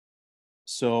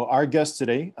So our guest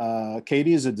today,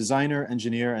 Katie, is a designer,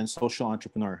 engineer, and social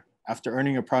entrepreneur. After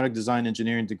earning a product design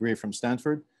engineering degree from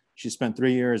Stanford, she spent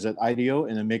 3 years at IDEO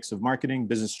in a mix of marketing,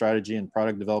 business strategy, and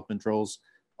product development roles.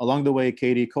 Along the way,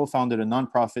 Katie co-founded a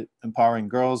nonprofit empowering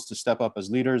girls to step up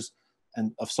as leaders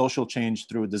and of social change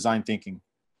through design thinking.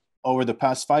 Over the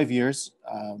past 5 years,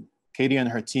 Katie and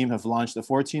her team have launched a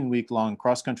 14-week-long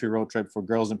cross-country road trip for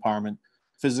girls empowerment,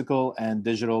 physical and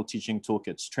digital teaching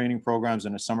toolkits, training programs,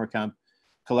 and a summer camp,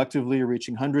 collectively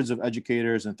reaching hundreds of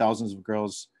educators and thousands of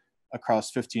girls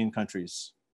across 15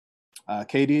 countries.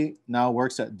 Katie now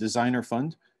works at Designer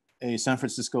Fund, a San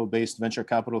Francisco-based venture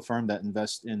capital firm that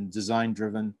invests in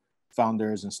design-driven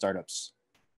founders and startups.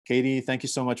 Katie, thank you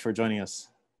so much for joining us.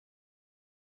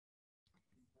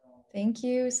 Thank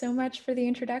you so much for the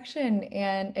introduction,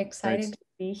 and excited Great. to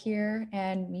be here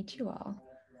and meet you all.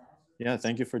 Yeah,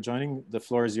 thank you for joining. The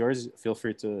floor is yours. Feel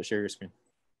free to share your screen.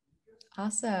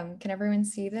 Awesome. Can everyone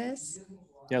see this?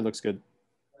 Yeah, it looks good.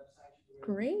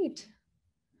 Great.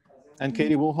 And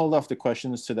Katie, we'll hold off the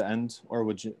questions to the end, or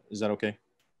is that okay?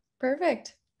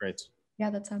 Perfect. Great. Yeah,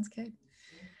 that sounds good.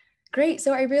 Great.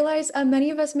 So I realize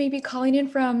many of us may be calling in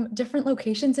from different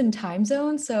locations and time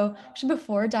zones. So actually,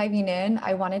 before diving in,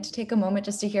 I wanted to take a moment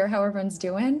just to hear how everyone's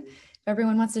doing. If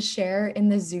everyone wants to share in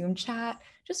the Zoom chat,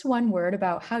 just one word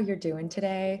about how you're doing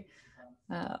today.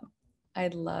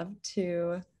 I'd love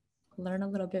to learn a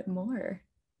little bit more.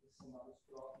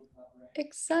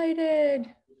 Excited.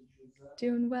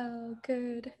 Doing well.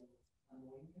 Good.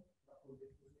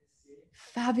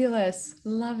 Fabulous.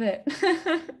 Love it.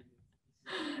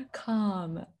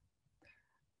 Calm.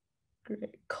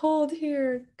 Great. Cold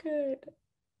here. Good.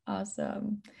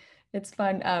 Awesome. It's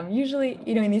fun. Usually,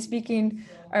 in these speaking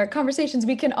or conversations,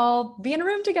 we can all be in a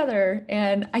room together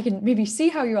and I can maybe see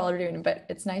how you all are doing, but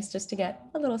it's nice just to get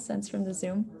a little sense from the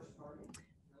Zoom.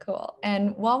 Cool.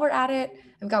 And while we're at it,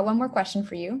 I've got one more question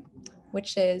for you,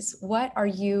 which is, what are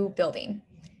you building?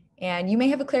 And you may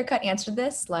have a clear-cut answer to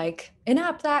this, like an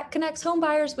app that connects home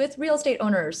buyers with real estate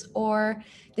owners, or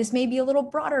this may be a little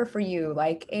broader for you,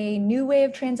 like a new way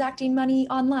of transacting money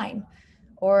online.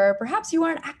 Or perhaps you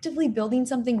aren't actively building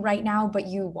something right now, but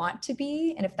you want to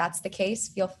be. And if that's the case,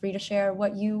 feel free to share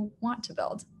what you want to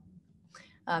build.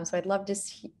 So I'd love to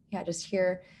just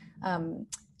hear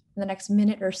in the next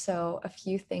minute or so, a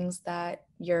few things that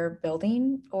you're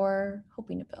building or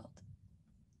hoping to build.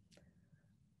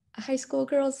 A high school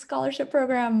girls scholarship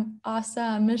program.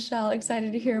 Awesome. Michelle,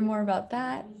 excited to hear more about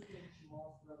that.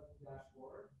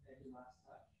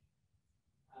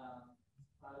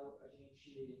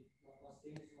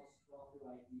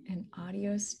 An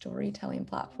audio storytelling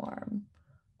platform.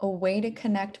 A way to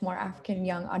connect more African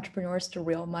young entrepreneurs to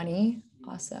real money.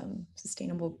 Awesome.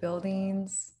 Sustainable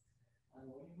buildings.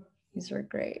 These are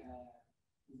great.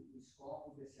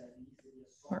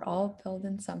 We're all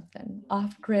building something.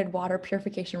 Off-grid water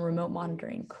purification, remote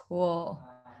monitoring. Cool.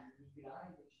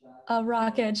 A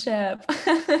rocket ship.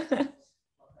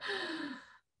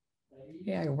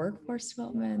 Yeah, workforce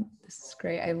development. This is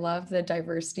great. I love the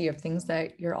diversity of things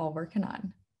that you're all working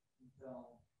on.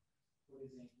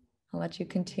 I'll let you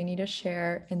continue to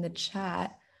share in the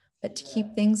chat, but to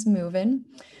keep things moving,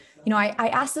 I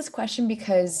asked this question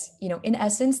because, in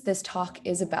essence, this talk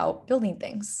is about building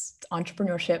things,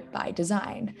 entrepreneurship by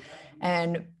design.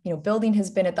 And, building has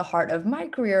been at the heart of my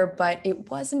career, but it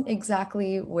wasn't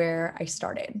exactly where I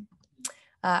started.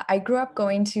 I grew up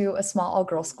going to a small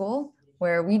all-girls school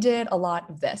where we did a lot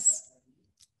of this.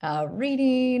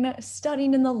 Reading,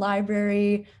 studying in the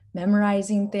library,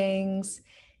 memorizing things.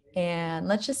 And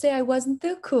let's just say I wasn't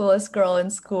the coolest girl in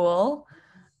school.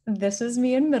 This was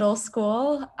me in middle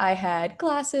school. I had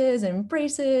glasses and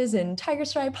braces and tiger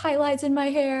stripe highlights in my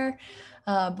hair.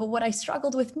 But what I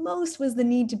struggled with most was the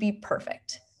need to be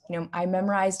perfect. I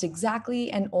memorized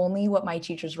exactly and only what my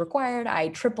teachers required. I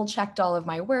triple checked all of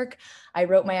my work. I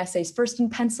wrote my essays first in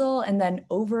pencil and then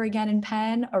over again in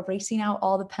pen, erasing out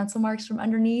all the pencil marks from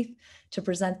underneath to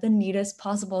present the neatest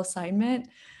possible assignment.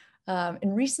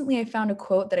 And recently I found a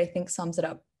quote that I think sums it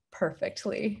up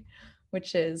perfectly,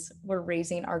 which is, we're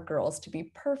raising our girls to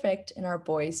be perfect and our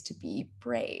boys to be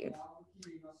brave.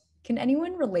 Can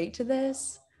anyone relate to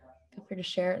this? Feel free to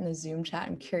share it in the Zoom chat.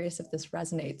 I'm curious if this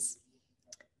resonates.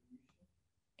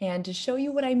 And to show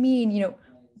you what I mean,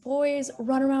 boys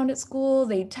run around at school,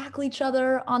 they tackle each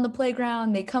other on the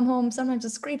playground, they come home sometimes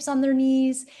with scrapes on their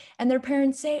knees, and their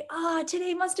parents say,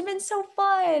 today must have been so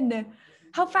fun.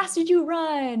 How fast did you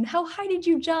run? How high did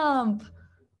you jump?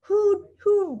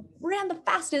 Who ran the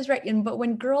fastest, right? But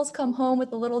when girls come home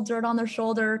with a little dirt on their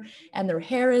shoulder and their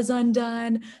hair is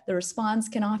undone, the response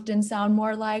can often sound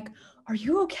more like, are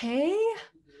you okay?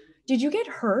 Did you get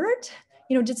hurt?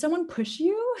 did someone push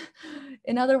you?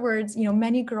 In other words,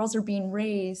 many girls are being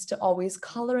raised to always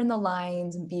color in the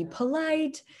lines and be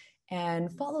polite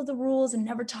and follow the rules and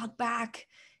never talk back.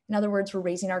 In other words, we're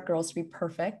raising our girls to be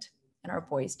perfect and our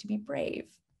boys to be brave.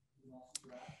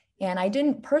 And I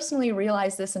didn't personally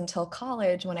realize this until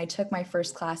college when I took my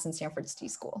first class in Stanford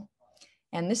School.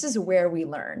 And this is where we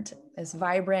learned this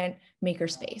vibrant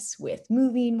makerspace with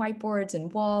moving whiteboards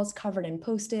and walls covered in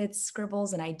Post-its,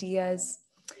 scribbles, and ideas.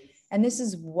 And this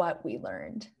is what we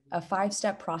learned, a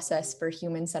 5-step process for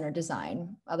human-centered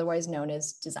design, otherwise known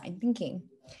as design thinking.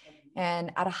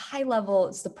 And at a high level,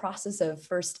 it's the process of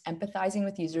first empathizing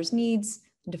with users' needs,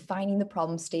 defining the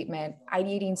problem statement,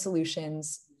 ideating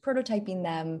solutions, prototyping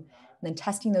them, and then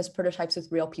testing those prototypes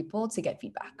with real people to get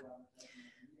feedback.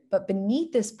 But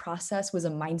beneath this process was a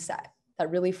mindset that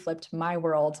really flipped my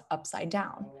world upside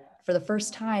down. For the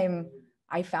first time,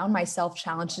 I found myself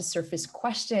challenged to surface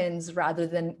questions rather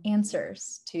than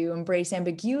answers, to embrace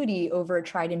ambiguity over a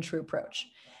tried and true approach.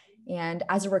 And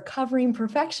as a recovering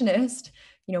perfectionist,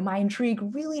 my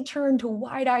intrigue really turned to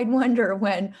wide-eyed wonder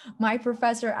when my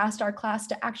professor asked our class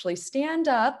to actually stand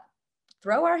up,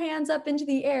 throw our hands up into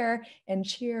the air, and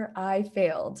cheer, "I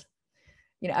failed."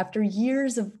 After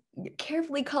years of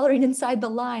carefully coloring inside the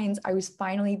lines, I was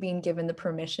finally being given the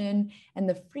permission and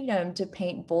the freedom to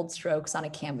paint bold strokes on a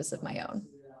canvas of my own.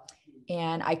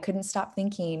 And I couldn't stop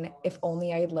thinking, if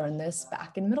only I had learned this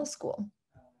back in middle school.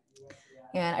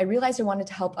 And I realized I wanted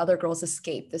to help other girls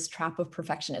escape this trap of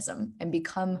perfectionism and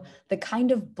become the kind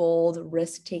of bold,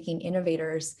 risk-taking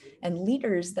innovators and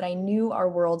leaders that I knew our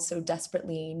world so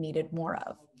desperately needed more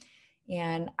of.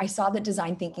 And I saw that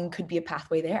design thinking could be a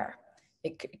pathway there.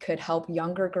 It could help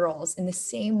younger girls in the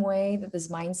same way that this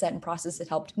mindset and process had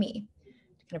helped me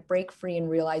to kind of break free and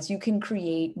realize you can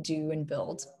create, do, and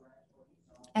build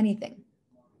anything.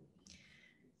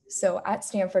 So at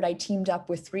Stanford, I teamed up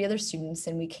with 3 other students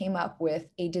and we came up with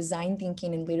a design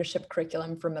thinking and leadership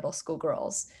curriculum for middle school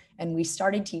girls. And we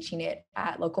started teaching it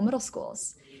at local middle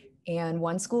schools. And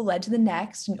one school led to the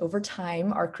next. And over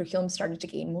time, our curriculum started to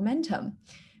gain momentum,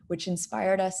 which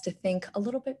inspired us to think a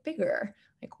little bit bigger.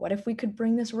 Like, what if we could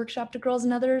bring this workshop to girls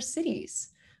in other cities?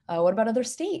 What about other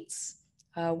states?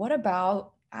 What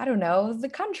about, the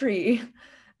country?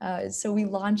 So we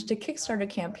launched a Kickstarter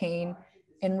campaign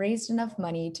and raised enough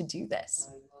money to do this,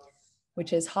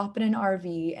 which is hop in an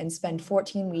RV and spend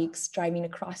 14 weeks driving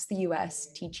across the US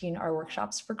teaching our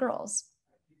workshops for girls.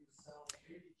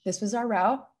 This was our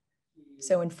route.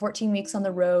 So in 14 weeks on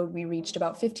the road, we reached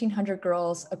about 1,500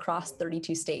 girls across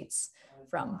 32 states,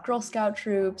 from Girl Scout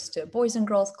troops to Boys and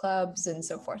Girls Clubs and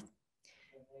so forth.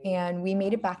 And we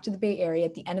made it back to the Bay Area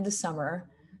at the end of the summer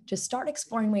to start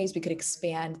exploring ways we could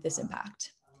expand this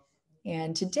impact.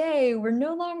 And today, we're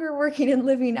no longer working and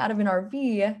living out of an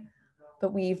RV,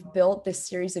 but we've built this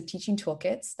series of teaching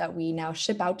toolkits that we now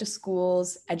ship out to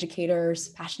schools, educators,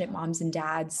 passionate moms and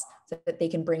dads, so that they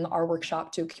can bring our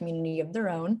workshop to a community of their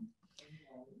own.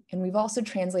 And we've also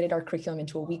translated our curriculum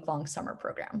into a week-long summer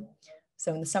program.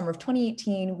 So in the summer of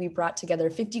 2018, we brought together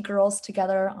 50 girls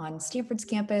together on Stanford's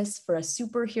campus for a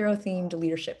superhero-themed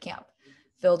leadership camp,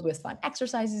 filled with fun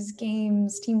exercises,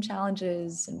 games, team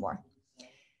challenges, and more.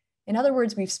 In other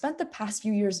words, we've spent the past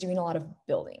few years doing a lot of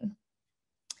building.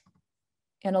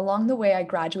 And along the way, I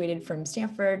graduated from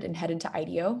Stanford and headed to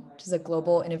IDEO, which is a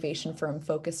global innovation firm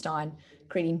focused on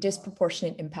creating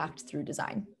disproportionate impact through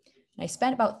design. And I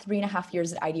spent about 3.5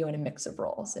 years at IDEO in a mix of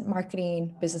roles in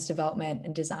marketing, business development,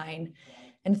 and design.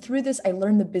 And through this, I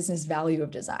learned the business value of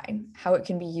design, how it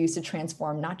can be used to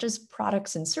transform not just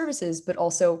products and services, but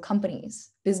also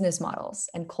companies, business models,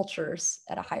 and cultures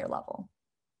at a higher level.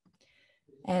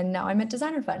 And now I'm at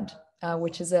Designer Fund,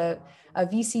 which is a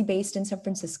VC based in San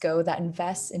Francisco that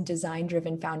invests in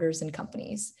design-driven founders and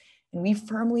companies. And we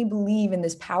firmly believe in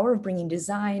this power of bringing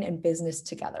design and business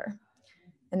together.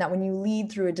 And that when you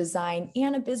lead through a design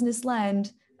and a business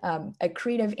lens, a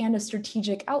creative and a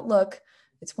strategic outlook,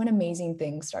 it's when amazing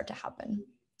things start to happen.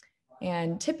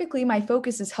 And typically my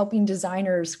focus is helping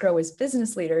designers grow as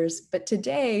business leaders, but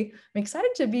today I'm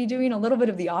excited to be doing a little bit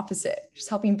of the opposite, just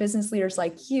helping business leaders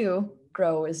like you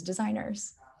grow as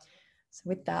designers. So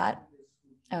with that,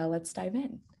 let's dive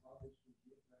in.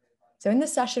 So in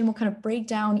this session, we'll kind of break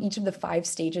down each of the 5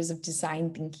 stages of design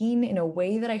thinking in a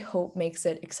way that I hope makes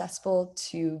it accessible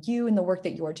to you in the work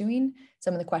that you're doing,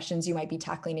 some of the questions you might be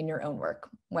tackling in your own work,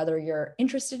 whether you're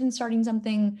interested in starting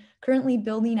something, currently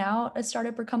building out a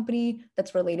startup or company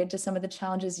that's related to some of the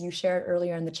challenges you shared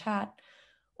earlier in the chat,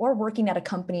 or working at a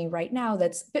company right now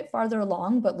that's a bit farther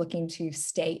along, but looking to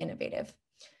stay innovative.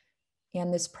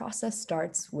 And this process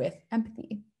starts with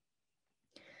empathy.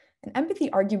 And empathy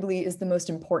arguably is the most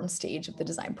important stage of the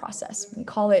design process. We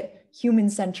call it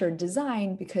human-centered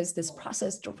design because this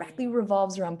process directly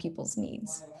revolves around people's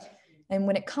needs. And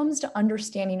when it comes to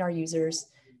understanding our users,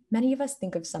 many of us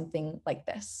think of something like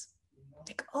this.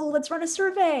 Like, oh, let's run a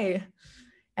survey.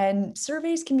 And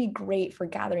surveys can be great for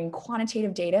gathering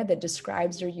quantitative data that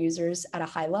describes your users at a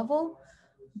high level,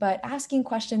 but asking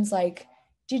questions like,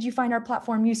 did you find our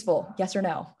platform useful? Yes or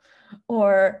no?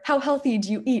 Or how healthy do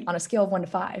you eat on a scale of 1 to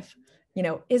 5?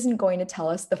 Isn't going to tell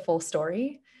us the full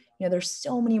story. There's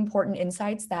so many important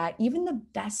insights that even the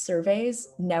best surveys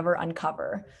never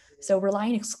uncover. So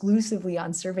relying exclusively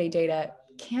on survey data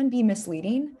can be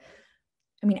misleading.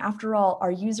 After all,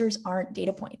 our users aren't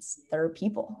data points. They're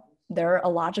people. They're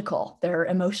illogical. They're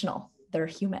emotional. They're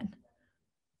human.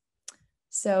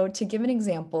 So to give an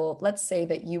example, let's say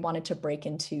that you wanted to break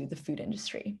into the food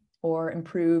industry or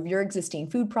improve your existing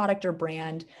food product or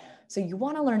brand. So you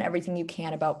want to learn everything you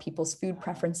can about people's food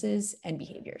preferences and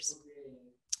behaviors.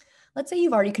 Let's say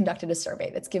you've already conducted a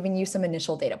survey that's giving you some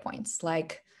initial data points,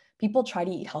 like people try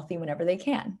to eat healthy whenever they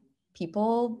can.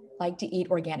 People like to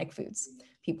eat organic foods.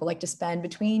 People like to spend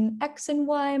between X and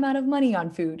Y amount of money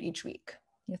on food each week,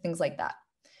 things like that.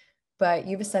 But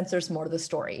you have a sense there's more to the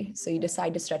story. So you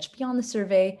decide to stretch beyond the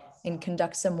survey and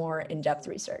conduct some more in-depth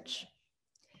research.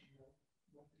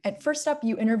 At first up,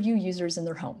 you interview users in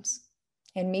their homes.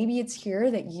 And maybe it's here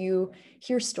that you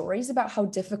hear stories about how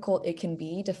difficult it can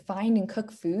be to find and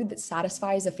cook food that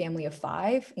satisfies a family of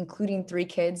 5, including 3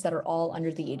 kids that are all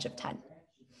under the age of 10.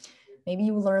 Maybe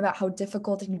you learn about how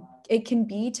difficult it can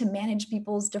be to manage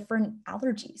people's different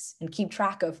allergies and keep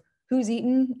track of who's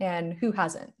eaten and who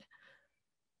hasn't.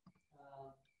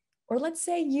 Or let's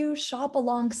say you shop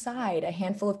alongside a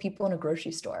handful of people in a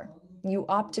grocery store. You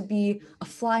opt to be a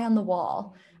fly on the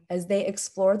wall as they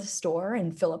explore the store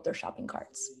and fill up their shopping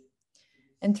carts.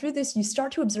 And through this, you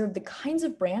start to observe the kinds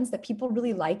of brands that people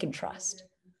really like and trust.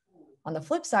 On the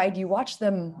flip side, you watch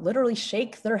them literally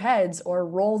shake their heads or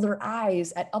roll their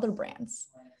eyes at other brands.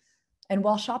 And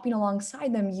while shopping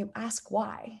alongside them, you ask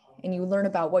why, and you learn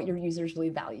about what your users really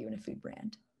value in a food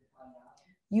brand.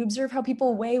 You observe how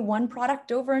people weigh one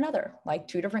product over another, like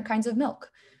 2 different kinds of milk.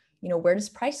 Where does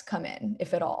price come in,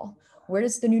 if at all? Where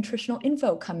does the nutritional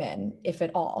info come in, if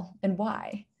at all, and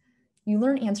why? You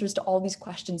learn answers to all these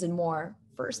questions and more,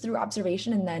 first through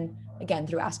observation and then, again,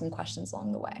 through asking questions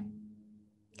along the way.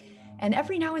 And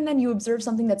every now and then you observe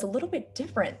something that's a little bit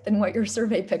different than what your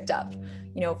survey picked up.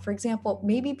 For example,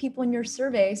 maybe people in your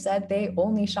survey said they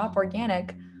only shop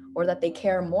organic or that they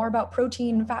care more about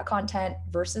protein and fat content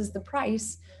versus the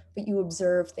price, but you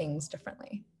observe things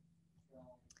differently.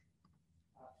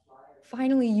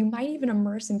 Finally, you might even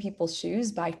immerse in people's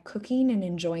shoes by cooking and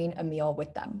enjoying a meal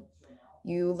with them.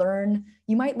 You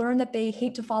might learn that they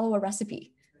hate to follow a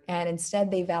recipe, and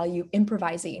instead they value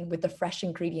improvising with the fresh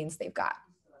ingredients they've got.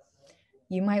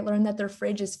 You might learn that their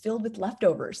fridge is filled with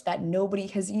leftovers that nobody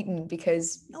has eaten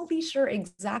because nobody's sure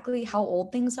exactly how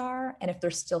old things are and if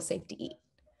they're still safe to eat.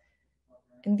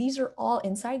 And these are all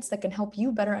insights that can help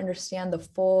you better understand the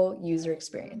full user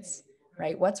experience,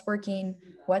 right? What's working,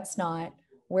 what's not,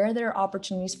 where there are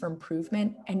opportunities for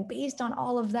improvement, and based on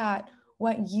all of that,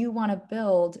 what you want to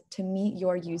build to meet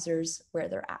your users where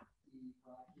they're at.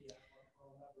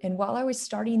 And while I was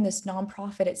starting this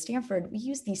nonprofit at Stanford, we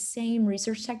used these same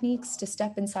research techniques to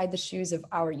step inside the shoes of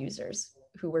our users,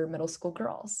 who were middle school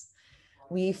girls.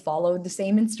 We followed the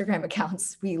same Instagram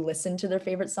accounts. We listened to their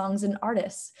favorite songs and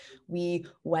artists. We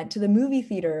went to the movie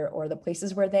theater or the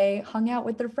places where they hung out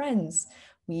with their friends.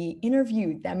 We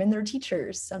interviewed them and their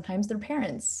teachers, sometimes their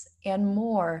parents, and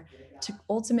more to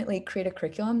ultimately create a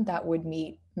curriculum that would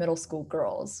meet middle school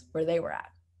girls where they were at.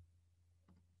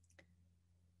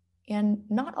 And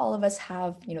not all of us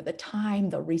have, the time,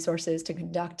 the resources to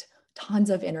conduct tons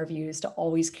of interviews, to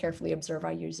always carefully observe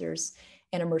our users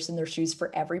and immerse in their shoes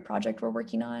for every project we're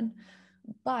working on.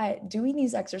 But doing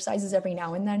these exercises every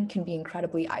now and then can be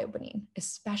incredibly eye-opening,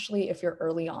 especially if you're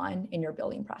early on in your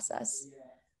building process.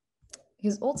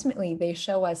 Because ultimately they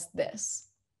show us this: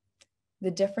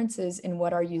 the differences in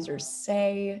what our users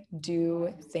say,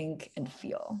 do, think, and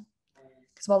feel.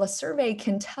 Because while a survey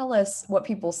can tell us what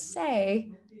people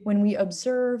say, when we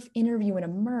observe, interview, and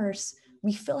immerse,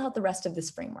 we fill out the rest of this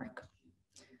framework.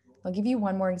 I'll give you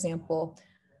one more example.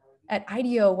 At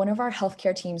IDEO, one of our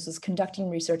healthcare teams was conducting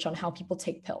research on how people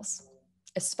take pills,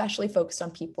 especially focused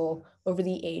on people over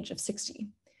the age of 60.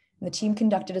 And the team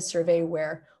conducted a survey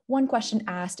where one question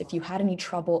asked if you had any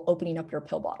trouble opening up your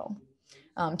pill bottle,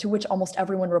 to which almost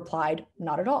everyone replied,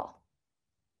 not at all.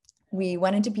 We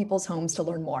went into people's homes to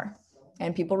learn more,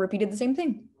 and people repeated the same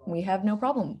thing. We have no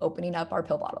problem opening up our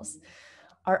pill bottles.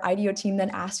 Our IDEO team then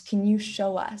asked, can you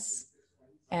show us?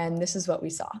 And this is what we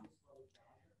saw.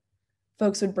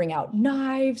 Folks would bring out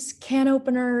knives, can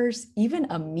openers, even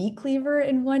a meat cleaver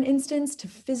in one instance to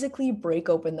physically break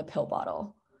open the pill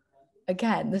bottle.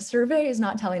 Again, the survey is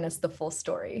not telling us the full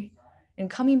story. And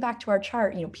coming back to our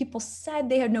chart, people said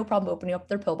they had no problem opening up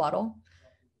their pill bottle.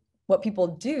 What people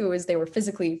do is they were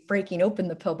physically breaking open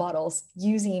the pill bottles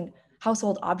using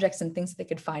household objects and things that they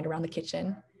could find around the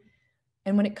kitchen.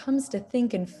 And when it comes to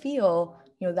think and feel,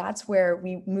 that's where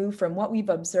we move from what we've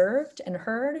observed and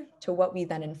heard to what we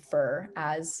then infer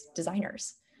as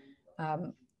designers.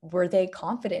 Were they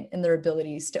confident in their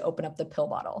abilities to open up the pill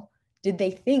bottle? Did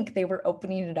they think they were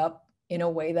opening it up in a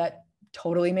way that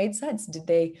totally made sense? Did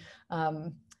they,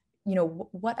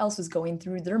 what else was going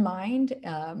through their mind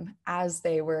as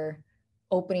they were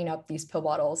opening up these pill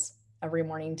bottles every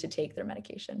morning to take their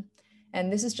medication?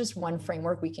 And this is just one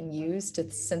framework we can use to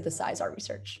synthesize our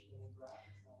research.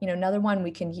 Another one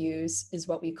we can use is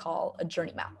what we call a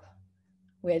journey map,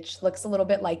 which looks a little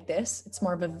bit like this. It's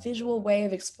more of a visual way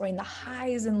of exploring the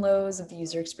highs and lows of the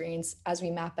user experience as we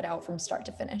map it out from start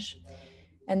to finish.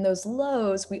 And those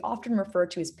lows we often refer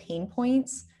to as pain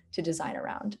points to design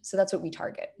around. So that's what we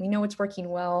target. We know it's working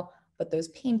well, but those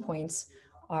pain points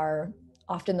are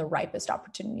often the ripest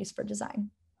opportunities for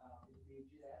design.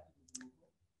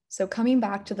 So coming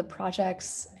back to the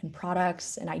projects and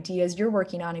products and ideas you're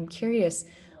working on, I'm curious,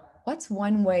 what's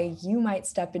one way you might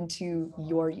step into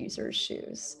your users'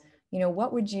 shoes?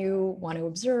 What would you want to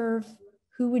observe?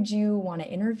 Who would you want to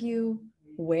interview?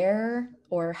 Where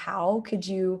or how could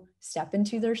you step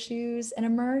into their shoes and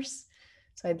immerse?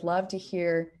 So I'd love to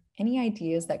hear any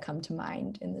ideas that come to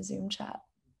mind in the Zoom chat.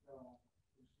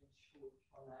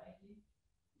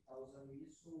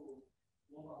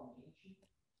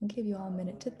 I'll give you all a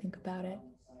minute to think about it.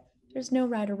 There's no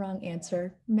right or wrong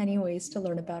answer, many ways to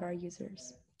learn about our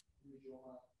users.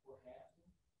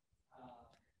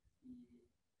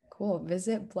 Cool,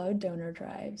 visit blood donor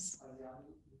drives.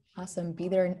 Awesome, be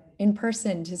there in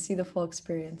person to see the full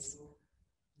experience.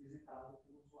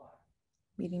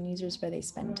 Meeting users where they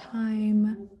spend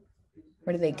time.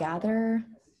 Where do they gather?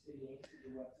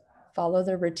 Follow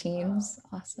their routines,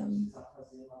 awesome.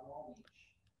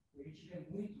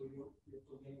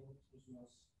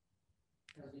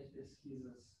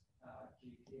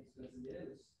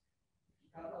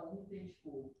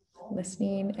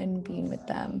 Listening and being with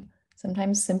them.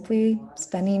 Sometimes simply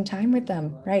spending time with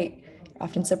them, right? You're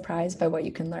often surprised by what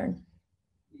you can learn.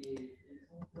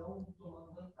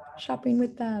 Shopping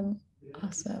with them,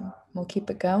 awesome. We'll keep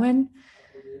it going.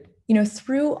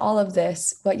 Through all of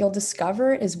this, what you'll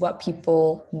discover is what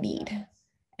people need.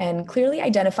 And clearly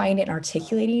identifying and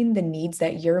articulating the needs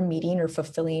that you're meeting or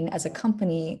fulfilling as a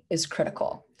company is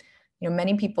critical.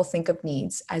 Many people think of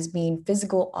needs as being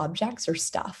physical objects or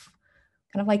stuff,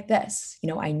 kind of like this.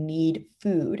 I need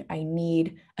food. I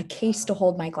need a case to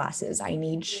hold my glasses. I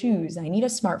need shoes. I need a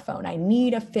smartphone. I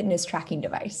need a fitness tracking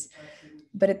device.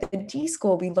 But at the D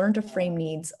School, we learn to frame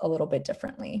needs a little bit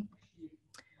differently.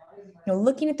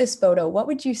 Looking at this photo, what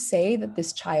would you say that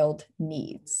this child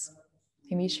needs?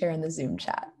 Maybe share in the Zoom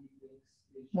chat.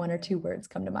 One or two words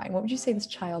come to mind. What would you say this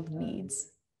child needs?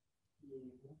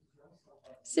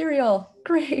 Cereal,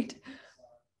 great.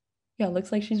 Yeah,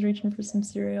 looks like she's reaching for some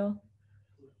cereal.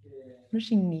 What does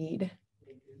she need?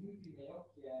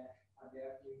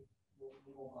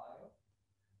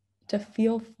 To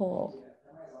feel full.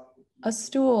 A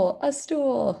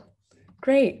stool.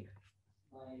 Great.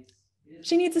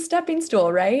 She needs a stepping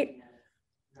stool, right?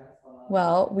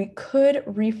 Well, we could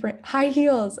reframe, high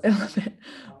heels, I love it.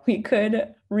 We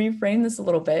could reframe this a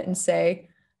little bit and say,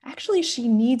 actually, she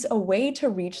needs a way to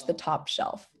reach the top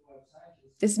shelf.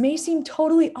 This may seem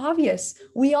totally obvious.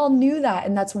 We all knew that,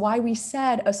 and that's why we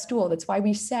said a stool. That's why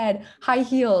we said high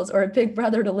heels or a big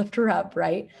brother to lift her up,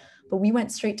 right? But we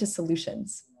went straight to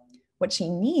solutions. What she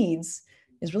needs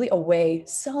is really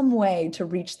some way to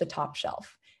reach the top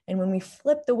shelf. And when we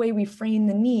flip the way we frame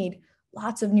the need,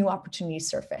 lots of new opportunities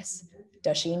surface.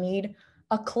 Does she need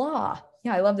a claw?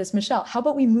 Yeah, I love this. Michelle, how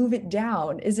about we move it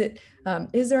down? Is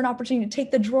there an opportunity to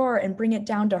take the drawer and bring it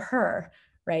down to her,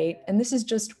 right? And this is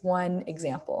just one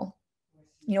example.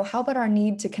 How about our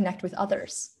need to connect with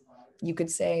others? You could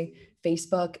say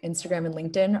Facebook, Instagram, and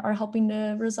LinkedIn are helping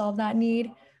to resolve that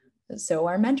need. So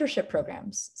are mentorship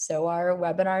programs. So are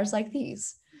webinars like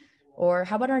these. Or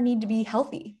how about our need to be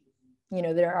healthy?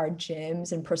 There are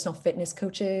gyms and personal fitness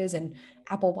coaches and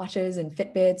Apple Watches and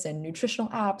Fitbits and nutritional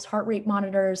apps, heart rate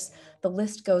monitors. The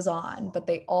list goes on, but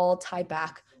they all tie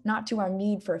back not to our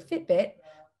need for a Fitbit,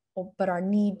 but our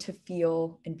need to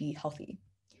feel and be healthy.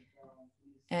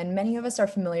 And many of us are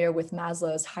familiar with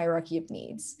Maslow's hierarchy of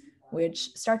needs,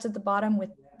 which starts at the bottom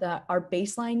with our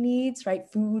baseline needs, right?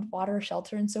 Food, water,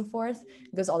 shelter, and so forth.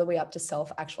 It goes all the way up to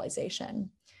self-actualization.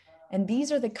 And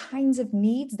these are the kinds of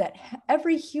needs that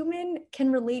every human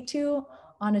can relate to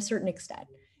on a certain extent.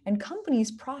 And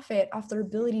companies profit off their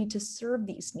ability to serve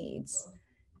these needs.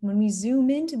 When we zoom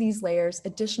into these layers,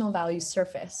 additional values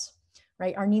surface,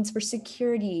 right? Our needs for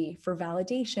security, for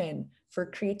validation, for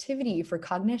creativity, for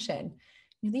cognition.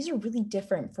 These are really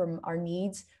different from our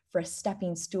needs for a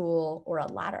stepping stool or a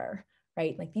ladder,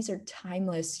 right? Like these are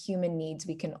timeless human needs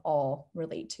we can all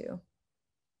relate to.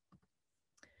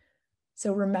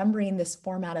 So remembering this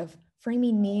format of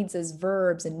framing needs as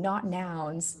verbs and not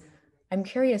nouns, I'm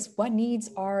curious, what needs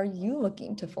are you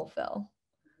looking to fulfill?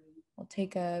 I'll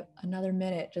take another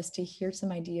minute just to hear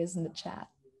some ideas in the chat.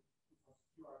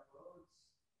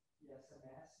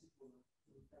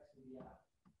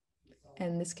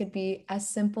 And this could be as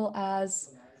simple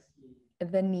as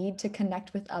the need to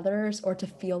connect with others or to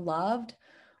feel loved,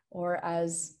 or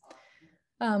as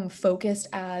focused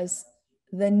as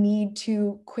the need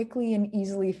to quickly and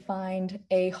easily find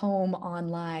a home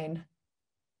online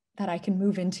that I can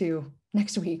move into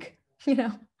next week, you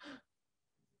know?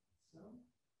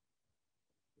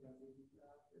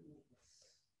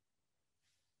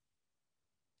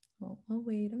 Well, I'll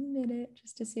wait a minute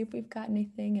just to see if we've got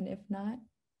anything, and if not,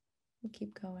 we'll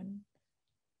keep going.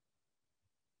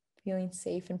 Feeling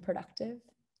safe and productive.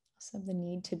 Also the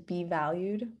need to be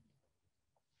valued.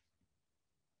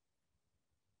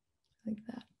 Like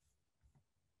that.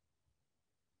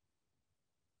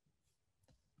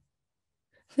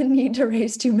 The need to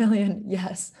raise 2 million,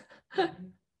 yes.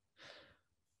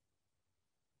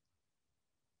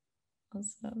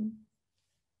 Awesome.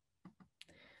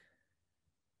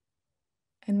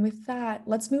 And with that,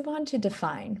 let's move on to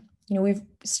define. We've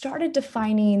started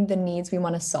defining the needs we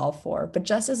want to solve for, but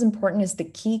just as important is the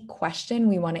key question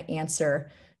we want to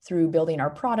answer through building our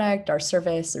product, our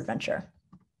service, or venture.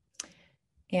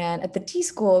 And at the T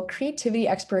School, creativity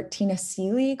expert Tina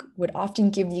Seelig would often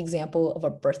give the example of a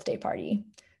birthday party.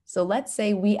 So let's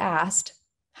say we asked,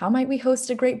 how might we host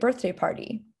a great birthday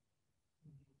party?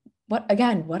 What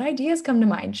ideas come to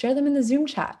mind? Share them in the Zoom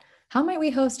chat. How might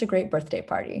we host a great birthday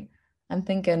party? I'm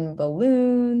thinking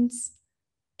balloons,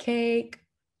 cake.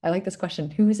 I like this question.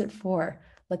 Who is it for?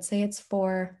 Let's say it's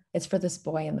for this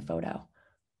boy in the photo.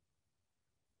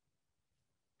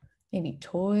 Maybe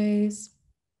toys,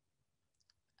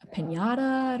 a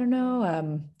piñata, I don't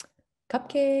know,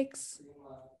 cupcakes.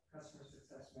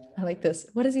 I like this.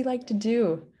 What does he like to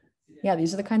do? Yeah,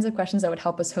 these are the kinds of questions that would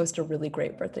help us host a really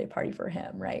great birthday party for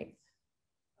him, right?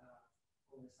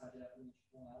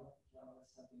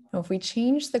 If we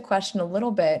change the question a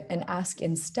little bit and ask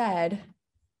instead,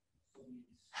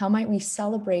 how might we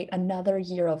celebrate another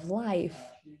year of life?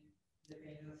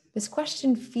 This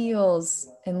question feels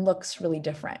and looks really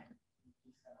different.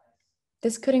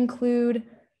 This could include,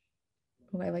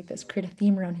 I like this, create a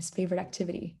theme around his favorite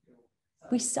activity.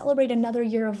 We celebrate another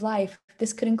year of life.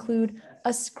 This could include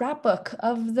a scrapbook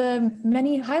of the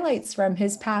many highlights from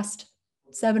his past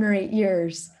 7 or 8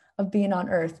 years of being on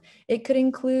Earth. It could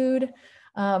include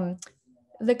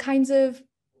the kinds of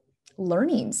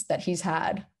learnings that he's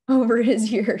had over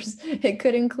his years. It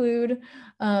could include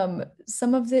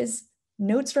some of his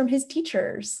notes from his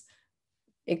teachers.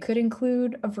 It could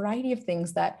include a variety of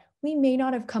things that we may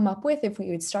not have come up with if we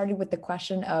had started with the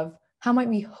question of how might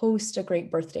we host a great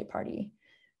birthday party,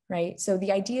 right? So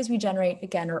the ideas we generate,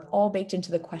 again, are all baked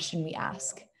into the question we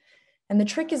ask. And the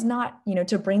trick is not,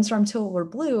 to brainstorm till we're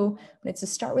blue, but it's to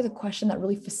start with a question that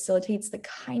really facilitates the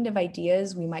kind of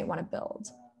ideas we might want to build.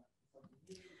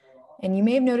 And you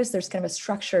may have noticed there's kind of a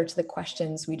structure to the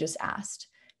questions we just asked.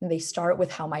 And they start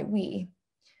with how might we?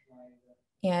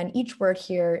 And each word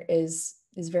here is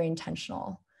very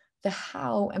intentional. The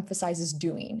how emphasizes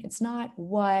doing. It's not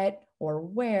what or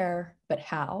where, but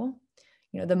how.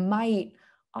 The might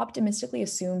optimistically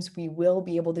assumes we will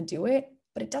be able to do it,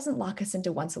 but it doesn't lock us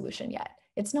into one solution yet.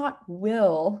 It's not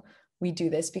will we do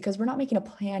this because we're not making a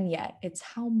plan yet. It's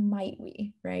how might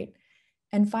we, right?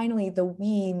 And finally, the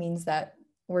we means that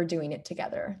we're doing it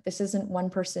together. This isn't one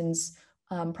person's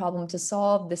problem to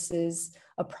solve. This is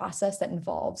a process that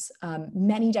involves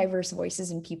many diverse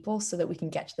voices and people so that we can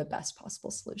get to the best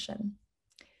possible solution.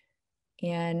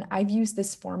 And I've used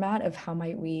this format of how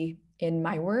might we in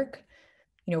my work.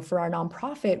 For our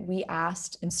nonprofit, we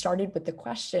asked and started with the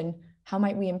question, how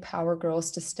might we empower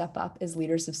girls to step up as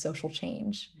leaders of social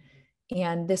change?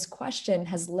 And this question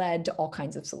has led to all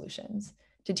kinds of solutions,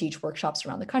 to teach workshops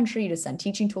around the country, to send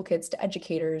teaching toolkits to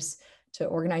educators, to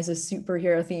organize a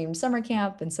superhero-themed summer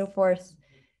camp, and so forth.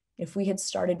 If we had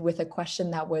started with a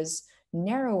question that was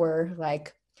narrower,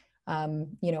 like,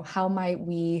 how might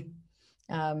we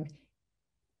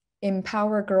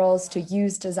empower girls to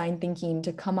use design thinking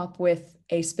to come up with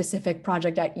a specific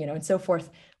project, and so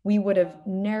forth, we would have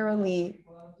narrowly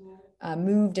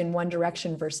moved in one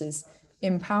direction versus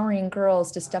empowering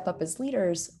girls to step up as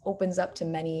leaders opens up to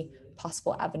many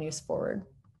possible avenues forward.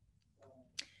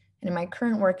 And in my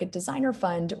current work at Designer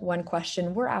Fund, one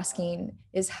question we're asking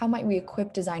is how might we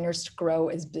equip designers to grow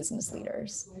as business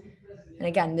leaders? And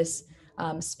again, this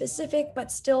specific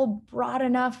but still broad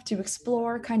enough to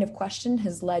explore kind of question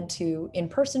has led to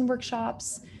in-person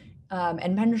workshops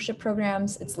and mentorship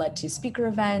programs. It's led to speaker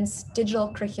events,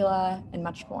 digital curricula, and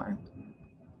much more.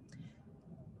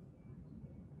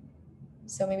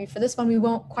 So maybe for this one, we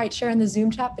won't quite share in the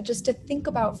Zoom chat, but just to think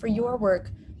about for your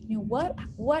work,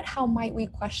 how might we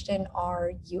question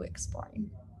are you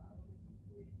exploring?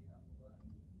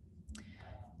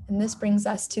 And this brings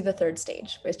us to the third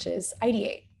stage, which is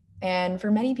ideate. And for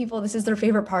many people, this is their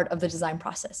favorite part of the design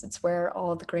process. It's where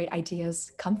all the great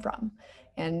ideas come from.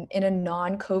 And in a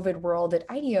non-COVID world at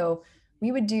IDEO,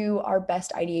 we would do our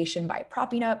best ideation by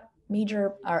propping up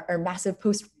major or massive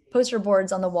poster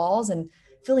boards on the walls and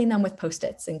filling them with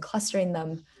Post-its and clustering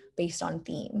them based on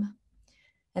theme.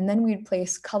 And then we'd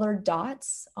place colored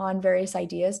dots on various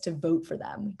ideas to vote for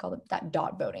them. We call it that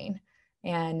dot voting.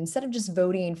 And instead of just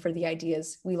voting for the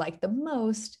ideas we like the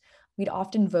most, we'd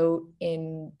often vote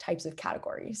in types of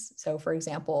categories. So for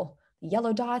example, the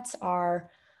yellow dots are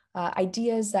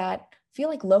ideas that feel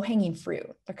like low-hanging fruit.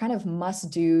 They're kind of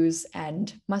must-dos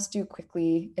and must-do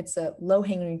quickly. It's a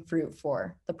low-hanging fruit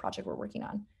for the project we're working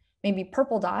on. Maybe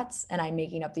purple dots, and I'm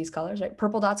making up these colors, right?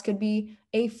 Purple dots could be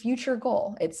a future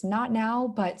goal. It's not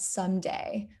now, but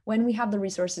someday. When we have the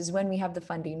resources, when we have the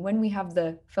funding, when we have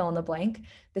the fill in the blank,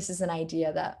 this is an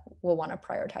idea that we'll want to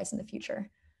prioritize in the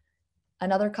future.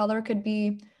 Another color could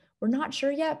be, we're not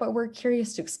sure yet, but we're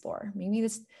curious to explore. Maybe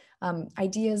this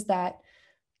ideas that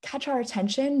catch our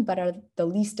attention, but are the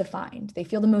least defined. They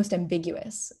feel the most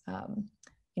ambiguous.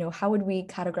 How would we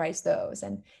categorize those?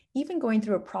 And even going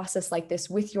through a process like this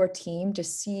with your team to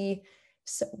see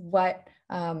what,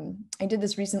 I did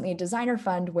this recently at Designer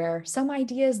Fund where some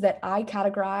ideas that I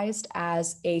categorized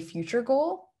as a future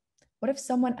goal, what if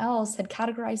someone else had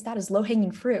categorized that as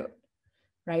low-hanging fruit,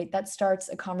 right? That starts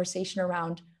a conversation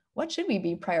around what should we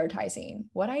be prioritizing?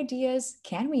 What ideas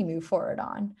can we move forward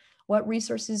on? What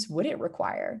resources would it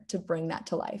require to bring that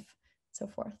to life? So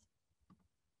forth.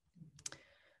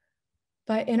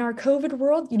 But in our COVID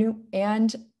world,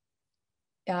 and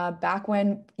back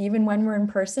even when we're in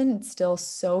person, it's still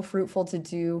so fruitful to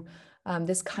do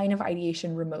this kind of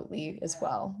ideation remotely as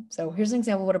well. So here's an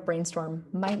example of what a brainstorm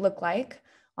might look like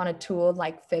on a tool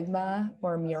like Figma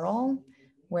or Mural,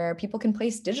 where people can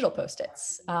place digital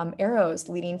Post-its, arrows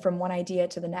leading from one idea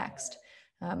to the next.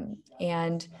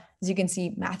 And as you can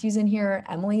see, Matthew's in here,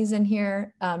 Emily's in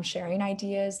here, sharing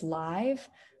ideas live.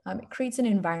 It creates an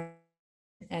environment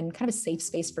and kind of a safe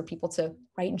space for people to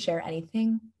write and share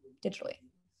anything digitally.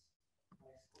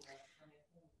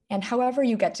 And however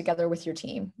you get together with your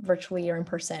team, virtually or in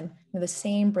person, the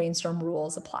same brainstorm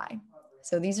rules apply.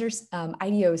 So these are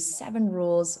IDEO's 7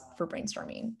 rules for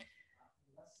brainstorming.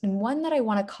 And one that I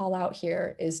want to call out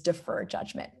here is defer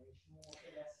judgment.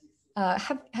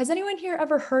 Has anyone here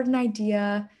ever heard an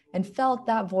idea and felt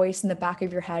that voice in the back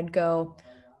of your head go,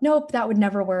 nope, that would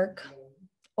never work?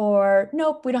 Or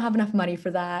nope, we don't have enough money for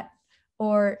that.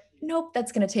 Or nope,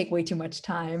 that's going to take way too much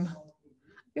time.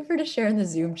 Feel free to share in the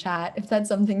Zoom chat if that's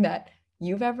something that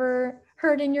you've ever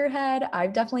heard in your head.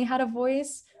 I've definitely had a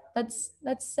voice that's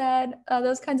said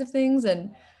those kinds of things.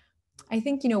 And I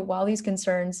think, while these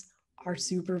concerns are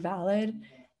super valid,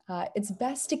 it's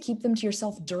best to keep them to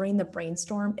yourself during the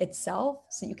brainstorm itself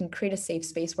so you can create a safe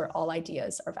space where all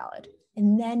ideas are valid,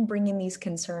 and then bring in these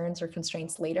concerns or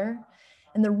constraints later.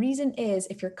 And the reason is,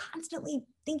 if you're constantly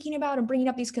thinking about and bringing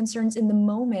up these concerns in the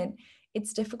moment,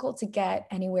 it's difficult to get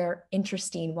anywhere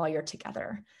interesting while you're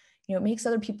together. It makes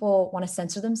other people want to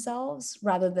censor themselves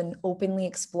rather than openly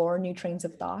explore new trains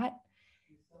of thought.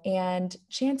 And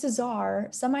chances are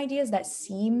some ideas that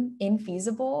seem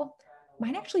infeasible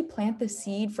might actually plant the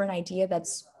seed for an idea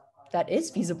that is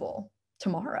feasible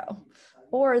tomorrow.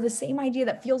 Or the same idea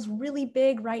that feels really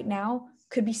big right now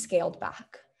could be scaled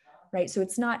back, right? So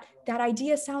it's not that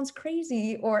idea sounds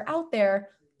crazy or out there,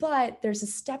 but there's a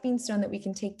stepping stone that we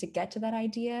can take to get to that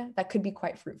idea that could be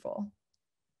quite fruitful.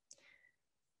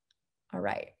 All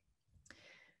right.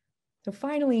 So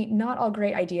finally, not all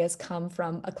great ideas come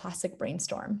from a classic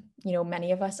brainstorm.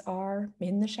 Many of us are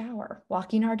in the shower,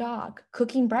 walking our dog,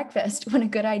 cooking breakfast when a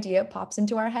good idea pops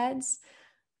into our heads.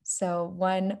 So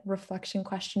one reflection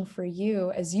question for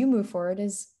you as you move forward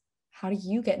is, how do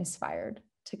you get inspired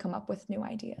to come up with new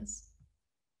ideas?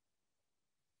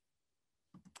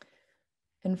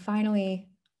 And finally,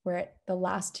 we're at the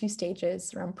last two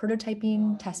stages around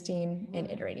prototyping, testing,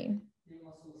 and iterating.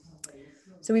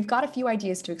 So we've got a few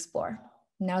ideas to explore.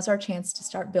 Now's our chance to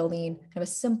start building kind of a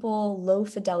simple, low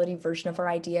fidelity version of our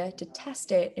idea to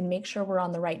test it and make sure we're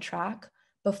on the right track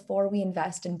before we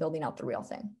invest in building out the real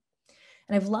thing.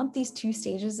 And I've lumped these two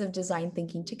stages of design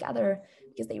thinking together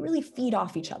because they really feed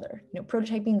off each other.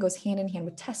 Prototyping goes hand in hand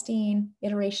with testing,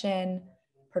 iteration,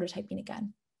 prototyping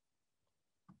again.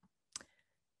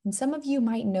 And some of you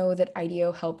might know that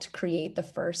IDEO helped create the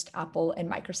first Apple and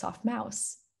Microsoft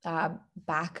mouse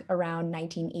back around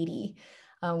 1980,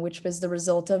 which was the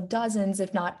result of dozens,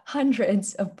 if not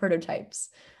hundreds, of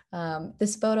prototypes.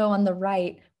 This photo on the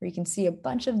right, where you can see a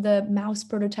bunch of the mouse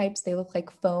prototypes, they look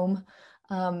like foam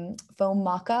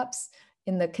mock-ups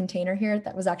in the container here.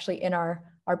 That was actually in our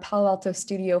Palo Alto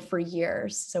studio for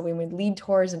years. So we would lead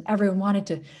tours and everyone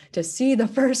wanted to see the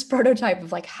first prototype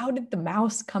of like, how did the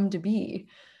mouse come to be?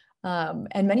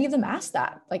 And many of them asked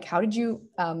that, like, how did you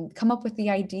come up with the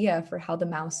idea for how the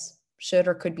mouse should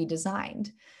or could be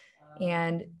designed?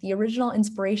 And the original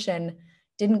inspiration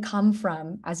didn't come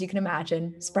from, as you can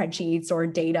imagine, spreadsheets or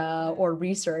data or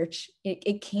research.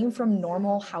 It came from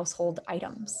normal household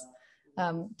items.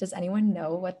 Does anyone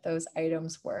know what those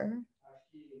items were?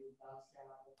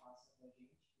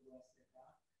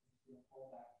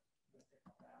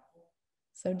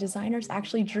 So designers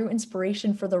actually drew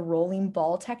inspiration for the rolling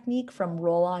ball technique from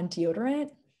roll-on deodorant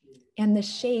and the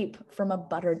shape from a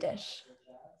butter dish,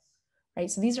 right?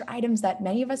 So these are items that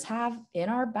many of us have in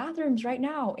our bathrooms right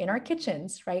now, in our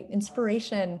kitchens, right?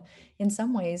 Inspiration in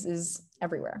some ways is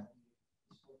everywhere.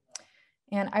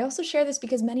 And I also share this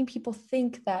because many people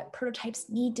think that prototypes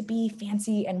need to be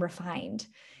fancy and refined.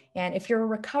 And if you're a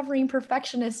recovering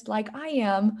perfectionist like I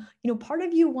am, part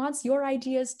of you wants your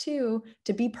ideas too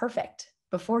to be perfect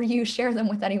before you share them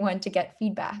with anyone to get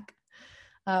feedback.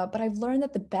 But I've learned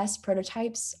that the best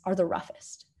prototypes are the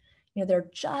roughest. They're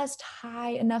just high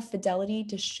enough fidelity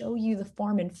to show you the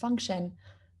form and function,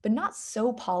 but not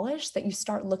so polished that you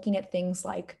start looking at things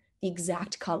like the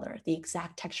exact color, the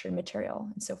exact texture and material,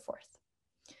 and so forth.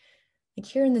 Like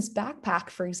here in this backpack,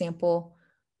 for example,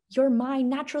 your mind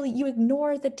naturally, you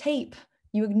ignore the tape,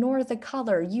 you ignore the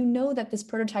color. You know that this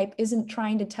prototype isn't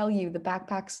trying to tell you the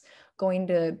backpack's going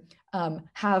to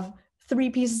have 3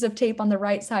 pieces of tape on the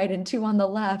right side and 2 on the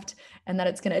left, and that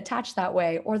it's going to attach that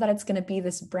way, or that it's going to be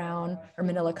this brown or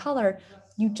manila color.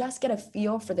 You just get a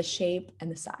feel for the shape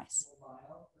and the size.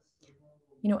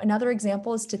 Another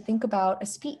example is to think about a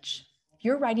speech. If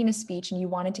you're writing a speech and you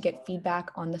wanted to get feedback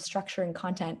on the structure and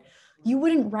content, you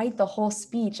wouldn't write the whole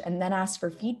speech and then ask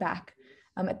for feedback.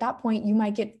 At that point, you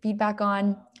might get feedback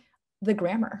on the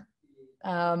grammar,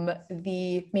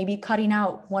 maybe cutting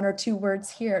out 1 or 2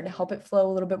 words here to help it flow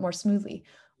a little bit more smoothly.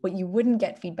 What you wouldn't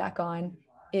get feedback on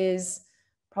is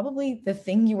probably the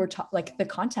thing you were like the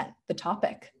content, the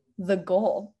topic, the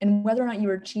goal, and whether or not you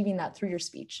were achieving that through your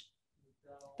speech.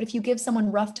 But if you give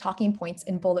someone rough talking points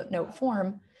in bullet note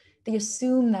form, they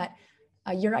assume that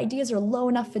your ideas are low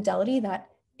enough fidelity that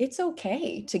it's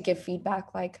okay to give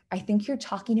feedback like, I think you're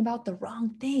talking about the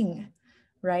wrong thing,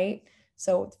 right?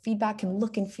 So feedback can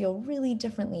look and feel really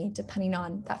differently depending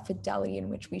on that fidelity in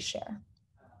which we share.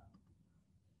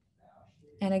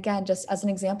 And again, just as an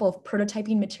example of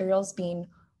prototyping materials being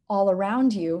all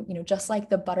around you, just like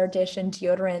the butter dish and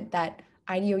deodorant that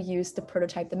IDEO used to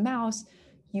prototype the mouse,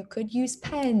 you could use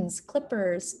pens,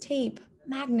 clippers, tape,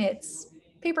 magnets,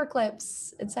 paper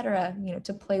clips, etc.,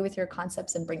 to play with your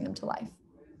concepts and bring them to life.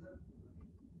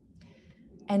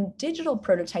 And digital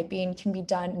prototyping can be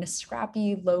done in a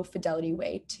scrappy, low fidelity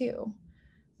way too.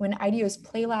 When IDEO's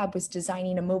PlayLab was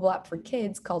designing a mobile app for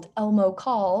kids called Elmo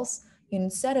Calls,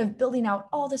 instead of building out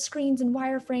all the screens and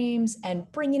wireframes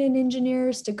and bringing in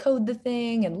engineers to code the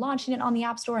thing and launching it on the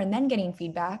App Store and then getting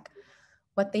feedback,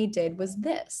 what they did was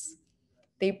this.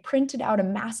 They printed out a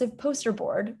massive poster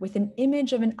board with an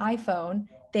image of an iPhone.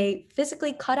 They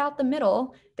physically cut out the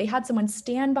middle. They had someone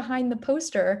stand behind the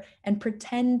poster and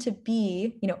pretend to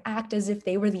be, act as if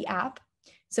they were the app.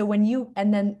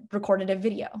 And then recorded a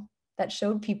video that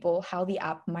showed people how the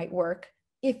app might work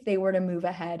if they were to move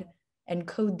ahead and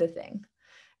code the thing.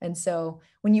 And so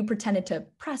when you pretended to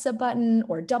press a button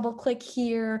or double click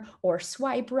here or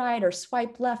swipe right or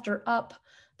swipe left or up,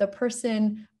 the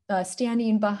person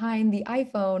standing behind the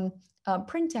iPhone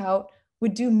printout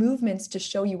would do movements to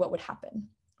show you what would happen,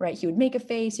 right? He would make a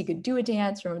face, he could do a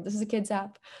dance, remember this is a kid's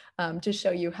app, to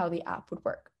show you how the app would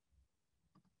work.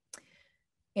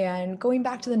 And going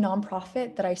back to the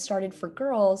nonprofit that I started for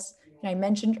girls, and I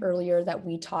mentioned earlier that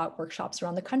we taught workshops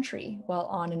around the country while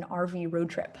on an RV road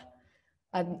trip.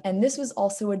 And this was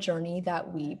also a journey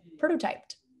that we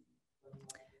prototyped.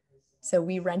 So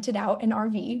we rented out an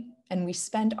RV and we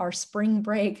spent our spring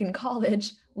break in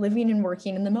college living and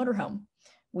working in the motorhome.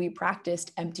 We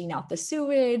practiced emptying out the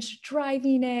sewage,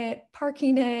 driving it,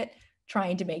 parking it,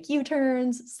 trying to make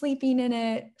U-turns, sleeping in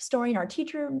it, storing our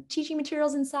teaching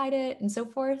materials inside it, and so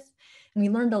forth. And we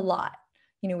learned a lot.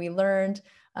 We learned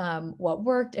what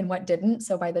worked and what didn't.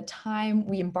 So by the time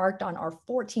we embarked on our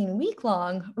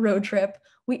 14-week-long road trip,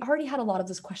 we already had a lot of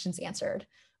those questions answered.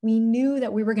 We knew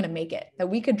that we were going to make it, that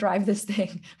we could drive this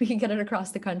thing, we could get it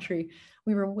across the country.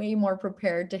 We were way more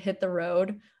prepared to hit the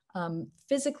road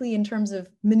physically in terms of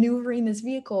maneuvering this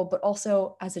vehicle, but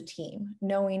also as a team,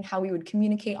 knowing how we would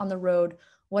communicate on the road,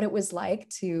 what it was like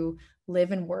to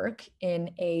live and work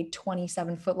in a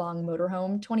 27-foot-long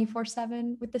motorhome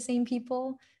 24/7 with the same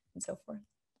people, and so forth.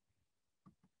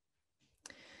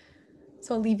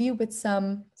 So I'll leave you with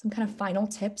some kind of final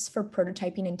tips for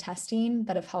prototyping and testing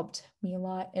that have helped me a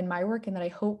lot in my work and that I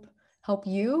hope help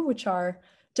you, which are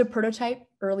to prototype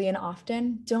early and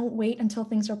often. Don't wait until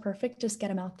things are perfect, just get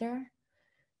them out there.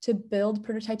 To build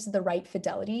prototypes of the right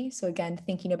fidelity. So again,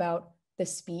 thinking about the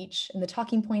speech and the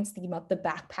talking points, thinking about the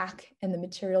backpack and the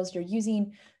materials you're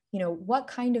using, what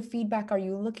kind of feedback are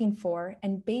you looking for?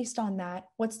 And based on that,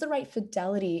 what's the right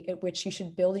fidelity at which you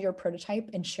should build your prototype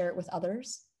and share it with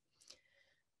others?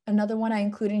 Another one I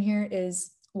include in here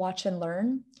is watch and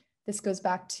learn. This goes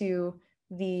back to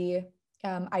the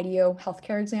IDEO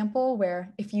healthcare example,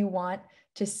 where if you want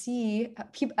to see,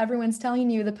 everyone's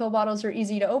telling you the pill bottles are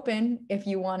easy to open. If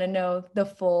you want to know the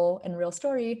full and real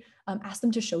story, ask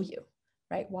them to show you,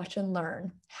 right? Watch and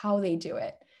learn how they do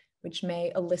it, which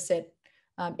may elicit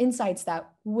insights that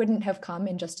wouldn't have come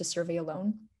in just a survey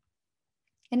alone.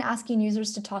 And asking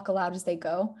users to talk aloud as they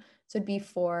go. So it'd be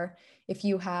for if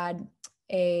you had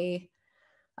a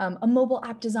mobile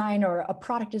app design or a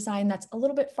product design that's a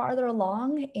little bit farther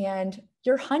along, and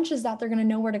your hunch is that they're going to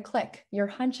know where to click. Your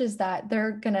hunch is that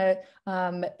they're going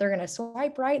to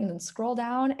swipe right and then scroll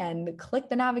down and click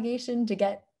the navigation to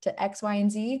get to X, Y, and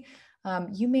Z.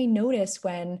 You may notice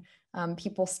when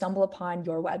people stumble upon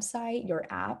your website, your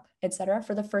app, etc.,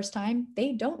 for the first time,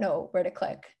 they don't know where to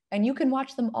click. And you can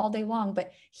watch them all day long,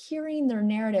 but hearing their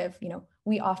narrative,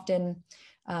 we often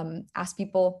ask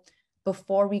people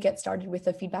before we get started with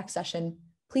a feedback session,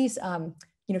 please,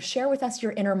 share with us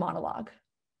your inner monologue.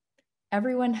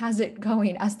 Everyone has it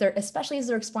going especially as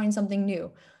they're exploring something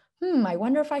new. I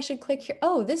wonder if I should click here.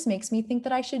 Oh, this makes me think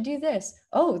that I should do this.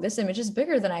 Oh, this image is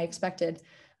bigger than I expected.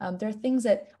 There are things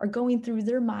that are going through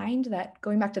their mind that,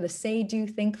 going back to the say, do,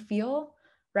 think, feel,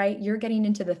 right? You're getting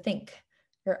into the think.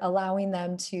 You're allowing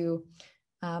them to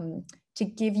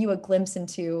give you a glimpse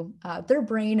into their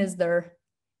brain as they're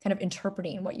kind of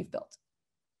interpreting what you've built.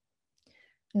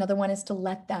 Another one is to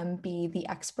let them be the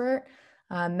expert.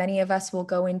 Many of us will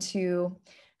go into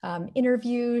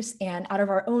interviews and out of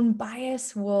our own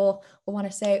bias, we'll want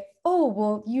to say, oh,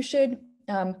 well, you should,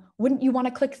 wouldn't you want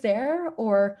to click there?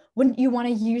 Or wouldn't you want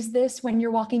to use this when you're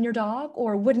walking your dog?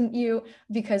 Or wouldn't you,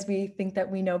 because we think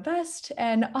that we know best,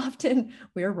 and often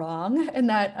we're wrong, and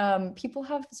that people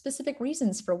have specific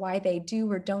reasons for why they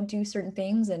do or don't do certain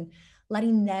things, and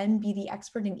letting them be the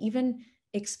expert and even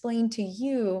explain to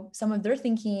you some of their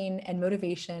thinking and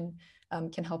motivation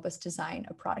can help us design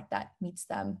a product that meets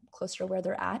them closer to where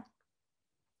they're at.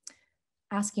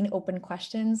 Asking open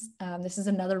questions. This is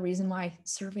another reason why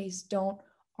surveys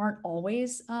aren't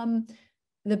always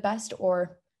the best,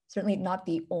 or certainly not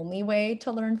the only way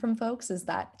to learn from folks, is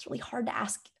that it's really hard to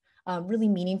ask really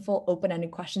meaningful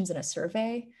open-ended questions in a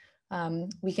survey.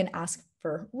 We can ask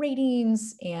for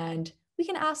ratings, and we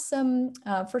can ask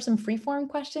for some free-form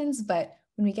questions, but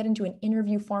when we get into an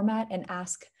interview format and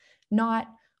ask not,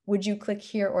 would you click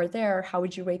here or there? How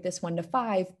would you rate this 1 to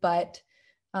 5? But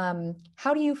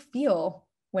how do you feel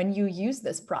when you use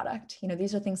this product?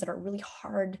 These are things that are really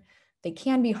hard. They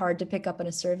can be hard to pick up in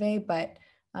a survey, but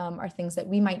are things that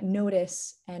we might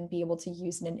notice and be able to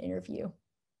use in an interview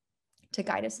to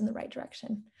guide us in the right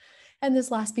direction. And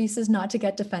this last piece is not to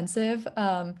get defensive.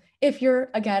 If you're,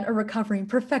 again, a recovering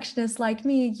perfectionist like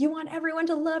me, you want everyone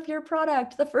to love your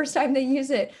product the first time they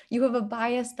use it. You have a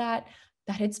bias that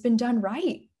it's been done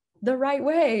right, the right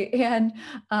way. And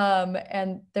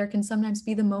there can sometimes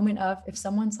be the moment of, if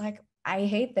someone's like, I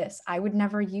hate this, I would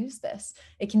never use this,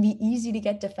 it can be easy to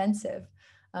get defensive.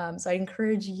 So I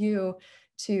encourage you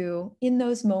to, in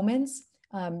those moments,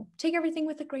 take everything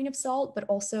with a grain of salt, but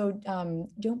also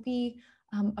don't be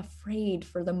afraid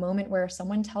for the moment where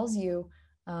someone tells you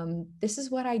this is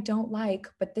what I don't like,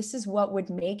 but this is what would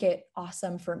make it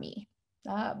awesome for me.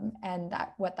 And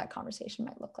what that conversation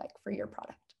might look like for your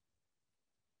product.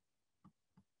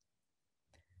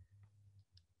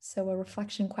 So a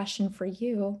reflection question for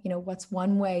you, what's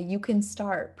one way you can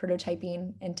start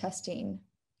prototyping and testing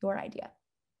your idea?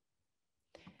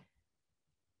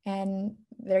 And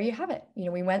there you have it.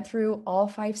 We went through all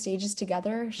 5 stages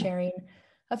together, sharing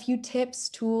a few tips,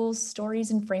 tools,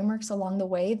 stories, and frameworks along the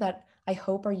way that I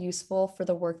hope are useful for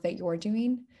the work that you're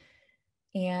doing.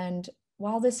 And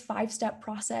while this 5-step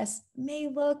process may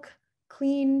look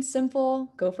clean,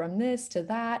 simple, go from this to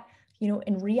that,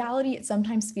 in reality, it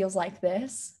sometimes feels like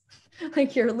this,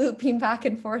 like you're looping back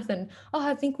and forth and,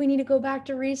 I think we need to go back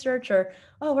to research, or,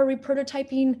 are we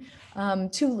prototyping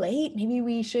too late? Maybe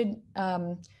we should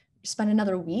spend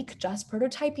another week just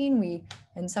prototyping.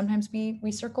 And sometimes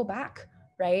we circle back,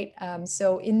 right?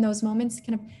 So in those moments,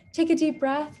 kind of take a deep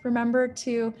breath, remember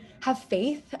to have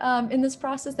faith in this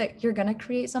process that you're gonna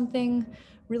create something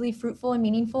really fruitful and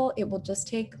meaningful. It will just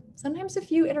take sometimes a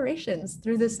few iterations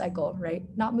through this cycle, right?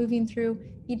 Not moving through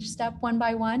each step one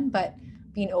by one, but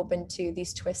being open to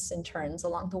these twists and turns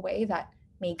along the way that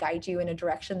may guide you in a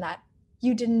direction that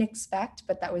you didn't expect,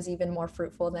 but that was even more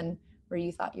fruitful than where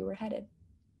you thought you were headed.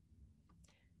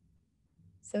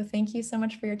 So thank you so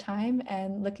much for your time,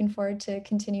 and looking forward to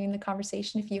continuing the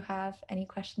conversation. If you have any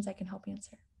questions, I can help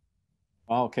answer.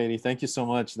 Wow, Katie, thank you so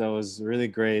much. That was really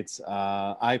great.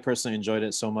 I personally enjoyed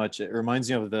it so much. It reminds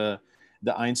me of the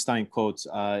Einstein quote.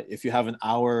 If you have an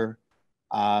hour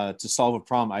to solve a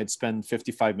problem, I'd spend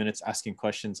 55 minutes asking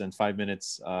questions and 5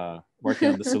 minutes working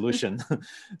on the solution.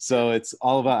 So it's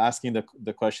all about asking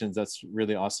the questions. That's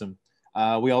really awesome.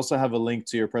 We also have a link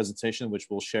to your presentation, which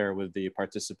we'll share with the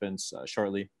participants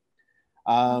shortly.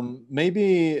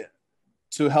 Maybe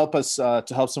to help us, to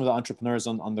help some of the entrepreneurs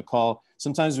on the call,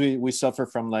 sometimes we suffer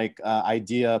from like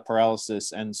idea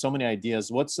paralysis and so many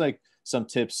ideas. What's like some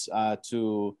tips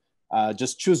to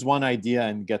just choose one idea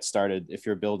and get started if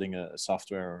you're building a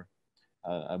software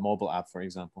or a mobile app, for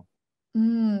example?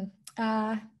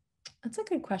 That's a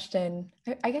good question.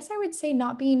 I guess I would say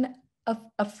not being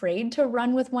afraid to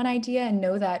run with one idea, and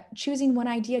know that choosing one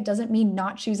idea doesn't mean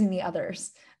not choosing the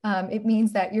others. It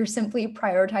means that you're simply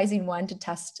prioritizing one to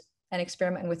test and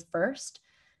experiment with first.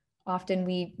 Often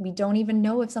we don't even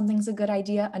know if something's a good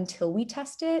idea until we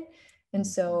test it. And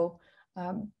so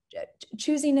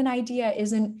choosing an idea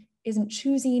isn't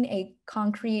choosing a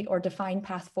concrete or defined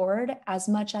path forward as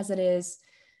much as it is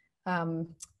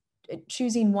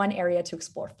choosing one area to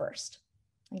explore first.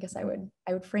 I guess I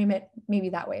would frame it maybe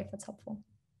that way, if that's helpful.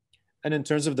 And in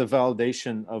terms of the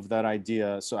validation of that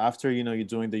idea, so after you're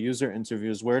doing the user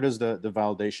interviews, where does the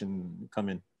validation come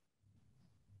in?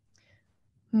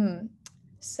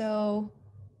 So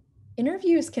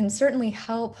interviews can certainly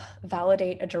help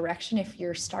validate a direction if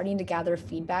you're starting to gather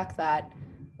feedback that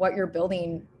what you're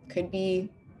building could be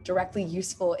directly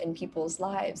useful in people's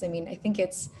lives. I mean, I think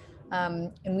it's,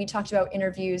 and we talked about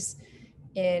interviews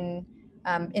in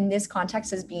this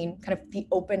context as being kind of the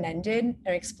open-ended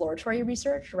and exploratory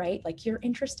research, right? Like you're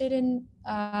interested in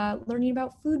learning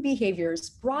about food behaviors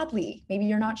broadly. Maybe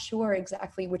you're not sure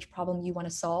exactly which problem you want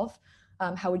to solve.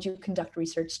 How would you conduct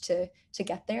research to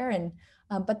get there? And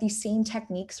but these same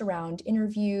techniques around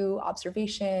interview,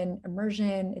 observation,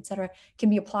 immersion, et cetera, can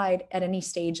be applied at any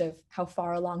stage of how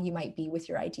far along you might be with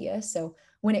your idea. So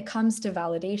when it comes to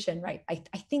validation, right,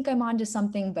 I think I'm onto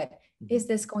something, but is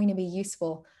this going to be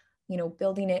useful?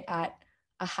 Building it at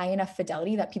a high enough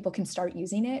fidelity that people can start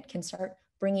using it, can start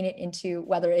bringing it into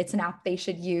whether it's an app they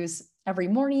should use every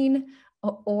morning,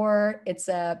 or it's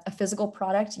a physical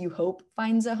product you hope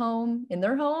finds a home in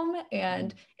their home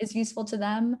and is useful to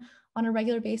them on a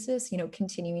regular basis,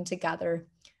 continuing to gather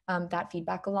that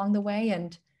feedback along the way,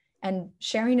 and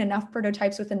sharing enough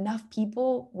prototypes with enough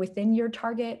people within your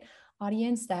target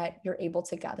audience that you're able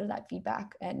to gather that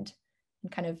feedback. And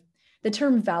kind of the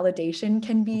term validation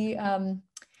can be,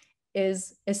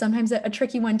 is sometimes a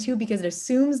tricky one too, because it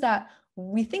assumes that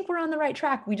we think we're on the right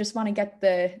track. We just want to get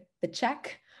the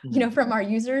check, from our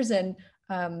users. And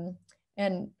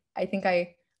I think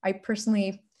I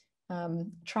personally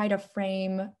try to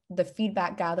frame the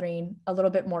feedback gathering a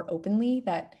little bit more openly,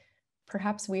 that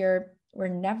perhaps we're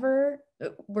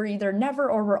either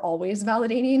never or we're always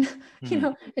validating.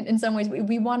 In some ways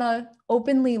we want to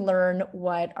openly learn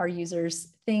what our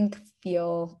users think,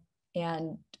 feel,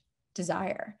 and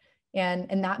desire,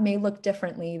 and that may look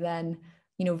differently than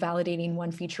validating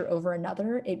one feature over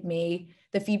another.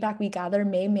 The feedback we gather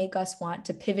may make us want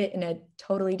to pivot in a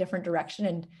totally different direction,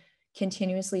 and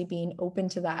continuously being open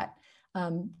to that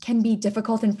can be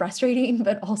difficult and frustrating,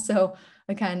 but also,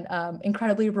 again,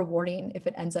 incredibly rewarding if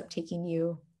it ends up taking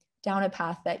you down a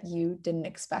path that you didn't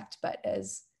expect, but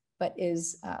is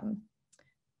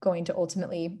going to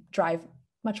ultimately drive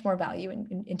much more value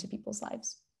into people's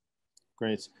lives.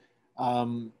 Great.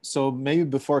 So maybe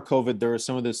before COVID, there was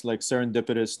some of this like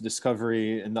serendipitous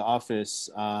discovery in the office.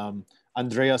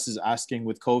 Andreas is asking,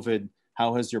 with COVID,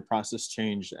 how has your process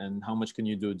changed and how much can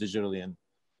you do digitally? And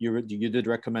you did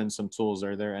recommend some tools.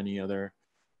 Are there any other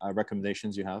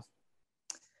recommendations you have?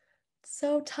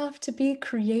 So tough to be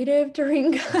creative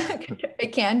during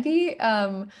it can be.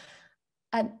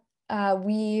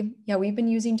 We've been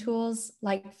using tools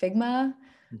like Figma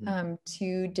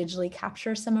to digitally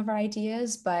capture some of our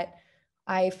ideas, but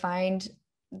I find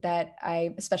that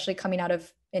especially coming out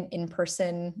of an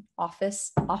in-person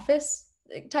office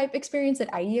type experience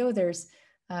at IDEO,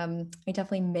 I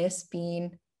definitely miss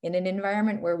being in an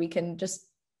environment where we can just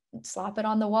slap it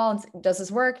on the wall and say, does this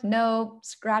work? No,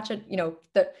 scratch it.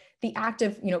 The act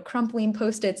of, crumpling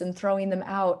Post-its and throwing them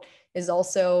out is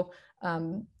also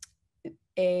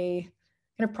a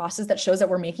kind of process that shows that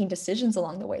we're making decisions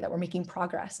along the way, that we're making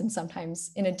progress. And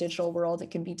sometimes in a digital world,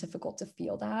 it can be difficult to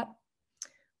feel that.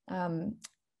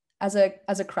 As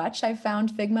a crutch, I've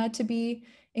found Figma to be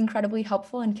incredibly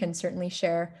helpful and can certainly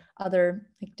share other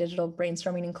like digital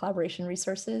brainstorming and collaboration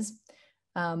resources.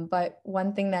 But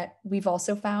one thing that we've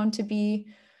also found to be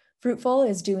fruitful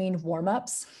is doing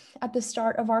warm-ups at the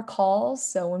start of our calls.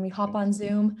 So when we hop on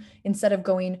Zoom, instead of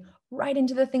going right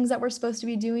into the things that we're supposed to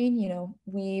be doing,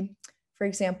 for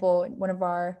example, in one of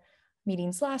our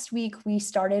meetings last week, we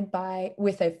started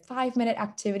with a 5-minute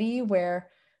activity where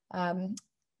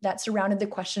that surrounded the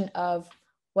question of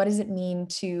what does it mean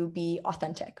to be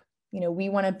authentic? We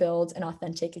want to build an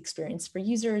authentic experience for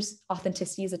users.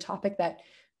 Authenticity is a topic that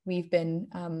we've been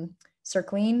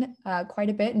circling quite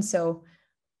a bit.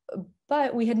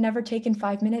 But we had never taken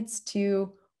 5 minutes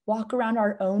to walk around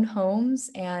our own homes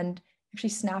and actually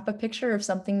snap a picture of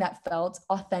something that felt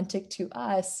authentic to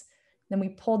us. Then we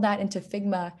pulled that into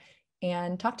Figma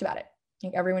and talked about it.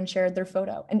 Like everyone shared their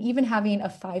photo. And even having a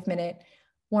 5-minute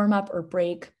warm up or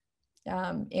break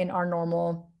in our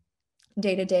normal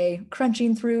day-to-day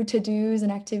crunching through to-dos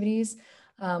and activities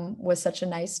was such a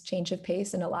nice change of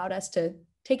pace and allowed us to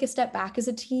take a step back as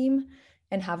a team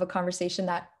and have a conversation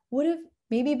that would have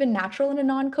maybe been natural in a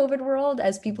non-COVID world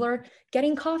as people are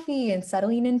getting coffee and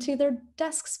settling into their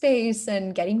desk space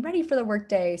and getting ready for the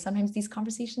workday. Sometimes these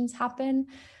conversations happen,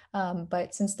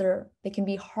 but since they can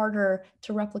be harder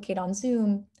to replicate on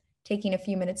Zoom, taking a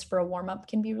few minutes for a warm-up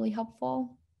can be really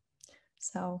helpful.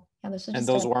 So yeah, this is just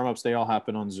those warm-ups, they all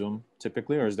happen on Zoom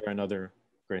typically, or is there another?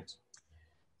 Great.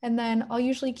 And then I'll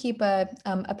usually keep a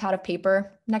pad of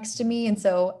paper next to me. And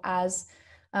so as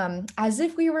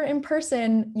if we were in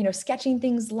person, sketching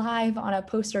things live on a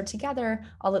poster together,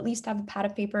 I'll at least have a pad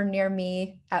of paper near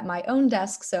me at my own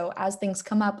desk. So as things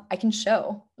come up, I can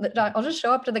show. I'll just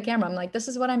show up to the camera. I'm like, this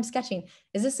is what I'm sketching.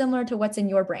 Is this similar to what's in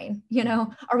your brain?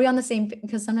 Are we on the same?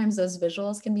 Because sometimes those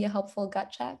visuals can be a helpful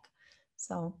gut check.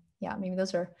 So yeah, maybe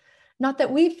those are, not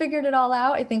that we figured it all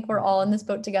out. I think we're all in this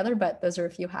boat together, but those are a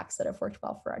few hacks that have worked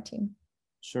well for our team.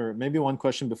 Sure. Maybe one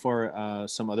question before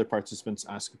some other participants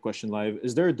ask a question live.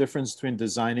 Is there a difference between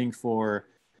designing for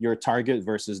your target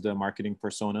versus the marketing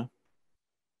persona?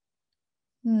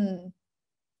 Go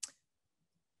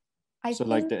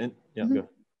ahead.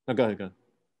 Go.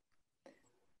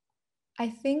 I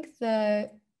think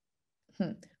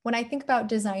when I think about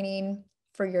designing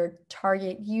for your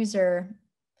target user,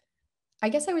 I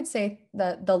guess I would say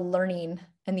the learning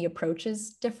and the approach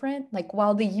is different. Like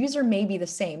while the user may be the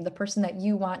same, the person that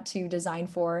you want to design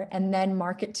for and then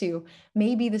market to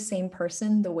may be the same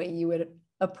person, the way you would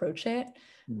approach it,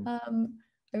 I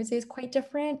would say is quite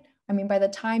different. I mean, by the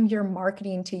time you're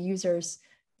marketing to users,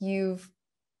 you've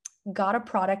got a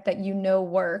product that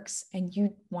works and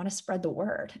you want to spread the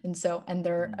word. And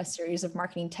there are a series of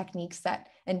marketing techniques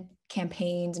and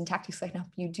campaigns and tactics that can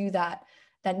help you do that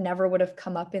never would have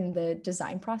come up in the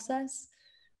design process,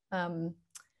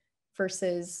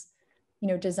 versus,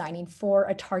 designing for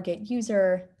a target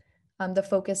user. The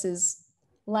focus is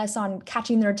less on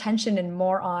catching their attention and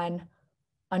more on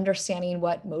understanding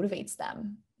what motivates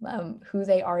them, who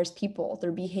they are as people,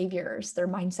 their behaviors, their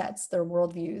mindsets, their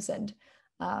worldviews,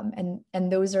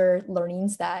 and those are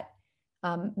learnings that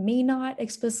may not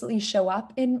explicitly show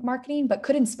up in marketing, but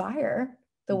could inspire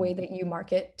the way that you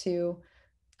market to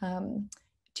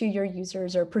your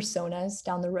users or personas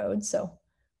down the road. So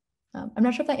I'm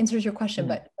not sure if that answers your question,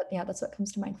 but yeah, that's what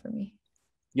comes to mind for me.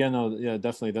 Yeah, no, yeah,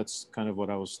 definitely. That's kind of what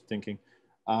I was thinking.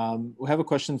 We have a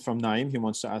question from Naim. He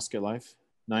wants to ask it live.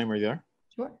 Naim, are you there?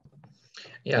 Sure.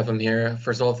 Yeah, I'm here.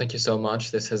 First of all, thank you so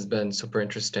much. This has been super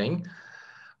interesting.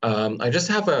 I just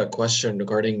have a question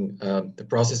regarding the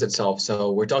process itself.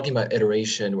 So we're talking about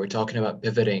iteration, we're talking about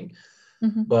pivoting,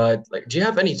 Mhm. but like, do you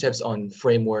have any tips on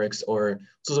frameworks or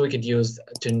tools we could use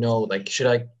to know, like, should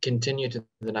I continue to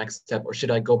the next step or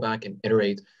should I go back and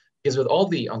iterate? Because with all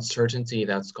the uncertainty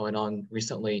that's going on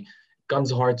recently, it becomes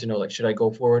hard to know, like, should I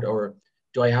go forward or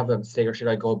do I have a mistake or should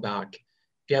I go back? Do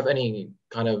you have any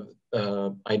kind of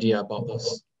idea about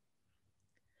this?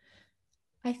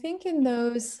 I think in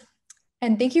those,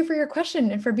 and thank you for your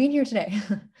question and for being here today.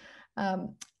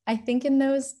 I think in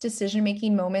those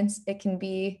decision-making moments, it can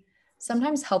be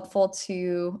sometimes helpful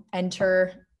to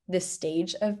enter this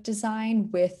stage of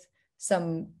design with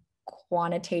some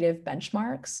quantitative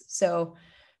benchmarks. So,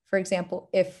 for example,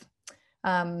 if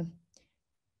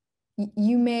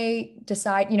you may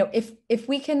decide, if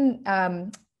we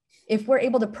can, if we're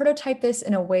able to prototype this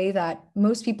in a way that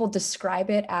most people describe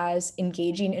it as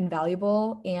engaging and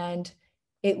valuable, and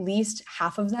at least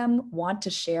half of them want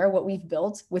to share what we've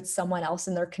built with someone else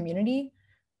in their community,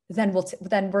 then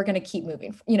then we're going to keep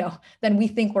moving. Then we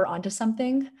think we're onto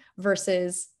something.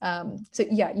 Versus, so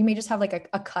yeah, you may just have like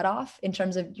a cutoff in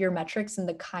terms of your metrics and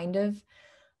the kind of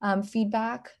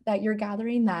feedback that you're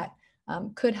gathering that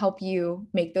could help you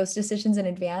make those decisions in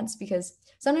advance. Because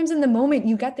sometimes in the moment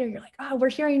you get there, you're like, oh, we're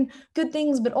hearing good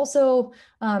things, but also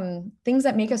things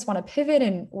that make us want to pivot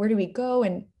and where do we go?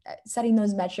 And setting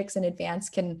those metrics in advance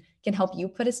can help you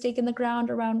put a stake in the ground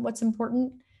around what's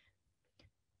important.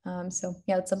 So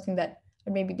yeah, that's something that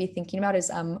I'd maybe be thinking about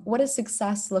is what does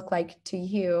success look like to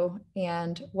you?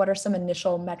 And what are some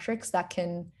initial metrics that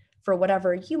can, for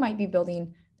whatever you might be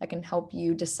building, that can help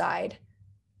you decide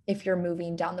if you're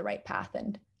moving down the right path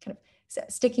and kind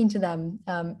of sticking to them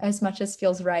as much as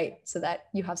feels right so that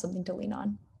you have something to lean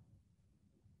on.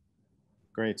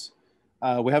 Great.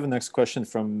 We have a next question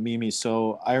from Mimi.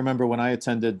 So I remember when I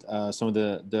attended some of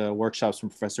the workshops from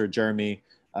Professor Jeremy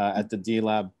at the D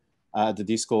Lab, at the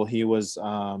D School, he was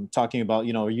talking about,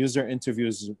 user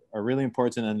interviews are really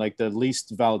important and like the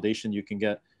least validation you can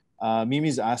get.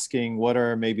 Mimi's asking, what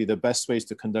are maybe the best ways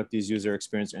to conduct these user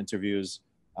experience interviews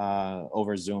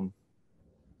over Zoom?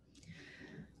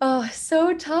 Oh,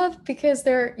 so tough because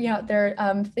there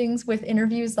are things with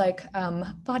interviews like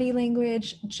body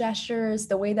language, gestures,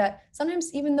 the way that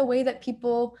sometimes even the way that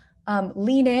people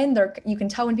lean in, you can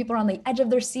tell when people are on the edge of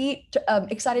their seat,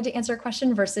 excited to answer a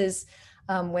question versus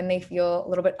when they feel a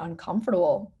little bit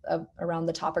uncomfortable around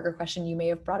the topic or question you may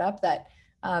have brought up that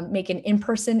make an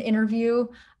in-person interview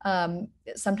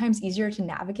sometimes easier to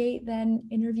navigate than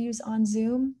interviews on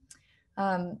Zoom.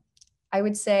 I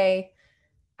would say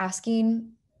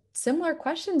asking similar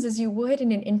questions as you would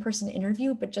in an in-person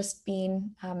interview, but just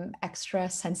being extra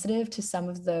sensitive to some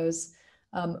of those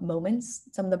moments,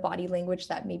 some of the body language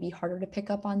that may be harder to pick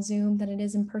up on Zoom than it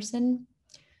is in person.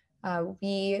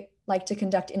 We like to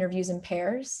conduct interviews in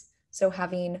pairs. So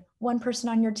having one person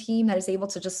on your team that is able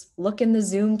to just look in the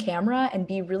Zoom camera and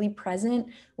be really present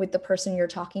with the person you're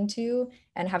talking to,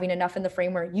 and having enough in the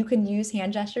frame where you can use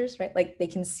hand gestures, right? Like they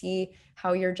can see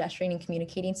how you're gesturing and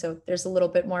communicating. So there's a little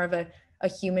bit more of a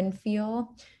human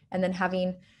feel. And then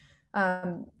having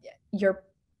your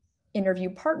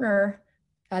interview partner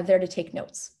there to take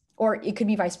notes. Or it could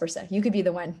be vice versa. You could be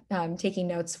the one taking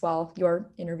notes while your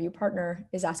interview partner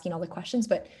is asking all the questions.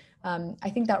 But I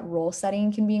think that role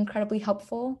setting can be incredibly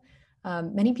helpful.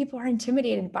 Many people are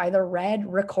intimidated by the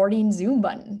red recording Zoom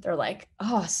button. They're like,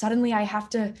 oh, suddenly I have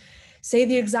to say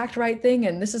the exact right thing.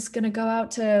 And this is going to go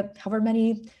out to however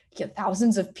many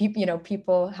thousands of people.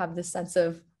 People have this sense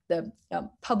of the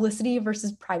publicity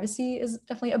versus privacy is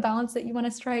definitely a balance that you want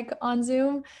to strike on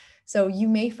Zoom. So you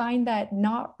may find that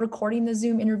not recording the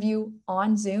Zoom interview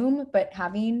on Zoom, but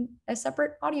having a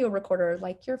separate audio recorder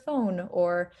like your phone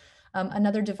or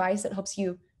another device that helps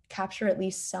you capture at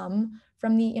least some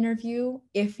from the interview,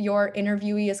 if your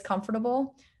interviewee is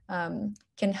comfortable,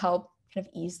 can help kind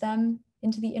of ease them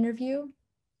into the interview.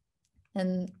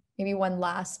 And maybe one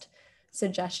last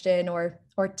suggestion or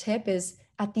tip is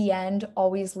at the end,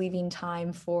 always leaving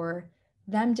time for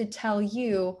them to tell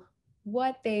you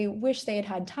what they wish they had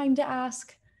had time to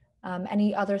ask,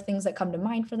 any other things that come to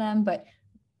mind for them, but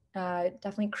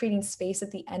definitely creating space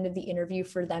at the end of the interview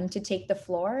for them to take the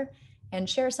floor and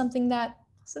share something that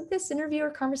this interview or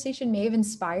conversation may have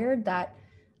inspired that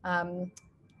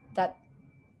that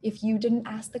if you didn't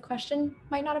ask the question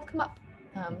might not have come up.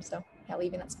 So yeah,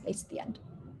 leaving that space at the end.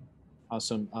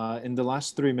 Awesome. In the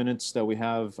last 3 minutes that we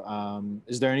have,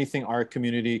 is there anything our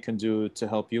community can do to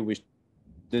help you? We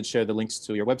did share the links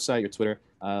to your website, your Twitter,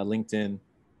 LinkedIn.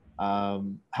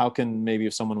 how can maybe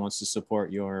if someone wants to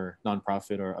support your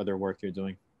nonprofit or other work you're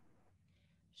doing?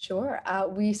 Sure.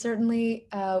 We certainly,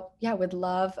 would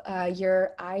love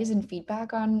your eyes and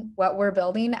feedback on what we're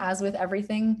building. As with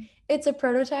everything, it's a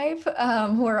prototype.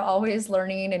 We're always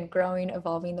learning and growing,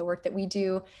 evolving the work that we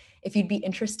do. If you'd be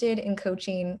interested in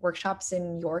coaching workshops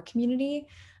in your community,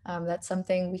 that's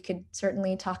something we could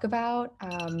certainly talk about.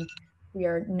 We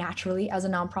are naturally, as a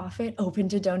nonprofit, open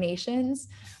to donations,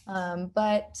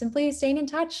 but simply staying in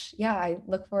touch. Yeah, I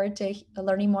look forward to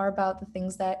learning more about the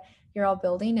things that you're all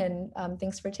building, and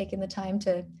thanks for taking the time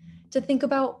to think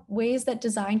about ways that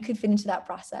design could fit into that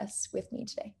process with me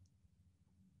today.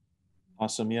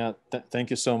 Awesome. Yeah.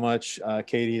 Thank you so much,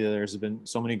 Katie. There's been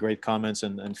so many great comments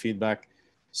and feedback.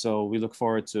 So we look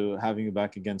forward to having you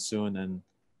back again soon. And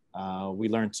we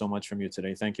learned so much from you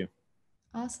today. Thank you.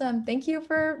 Awesome. Thank you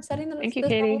for setting the Thank you,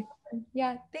 Katie.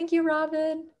 Yeah. Thank you,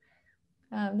 Robin.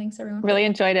 Thanks everyone. Really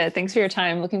enjoyed it. Thanks for your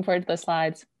time. Looking forward to the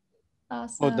slides.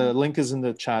 Awesome. Oh, the link is in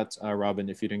the chat, Robin,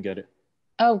 if you didn't get it.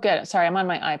 Oh, good. Sorry, I'm on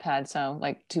my iPad, so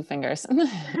like 2 fingers.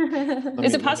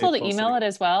 Is it possible to email it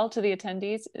as well to the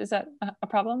attendees? Is that a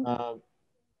problem?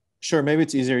 Sure, maybe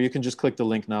it's easier. You can just click the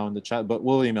link now in the chat, but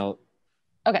we'll email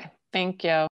it. Okay, thank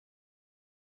you.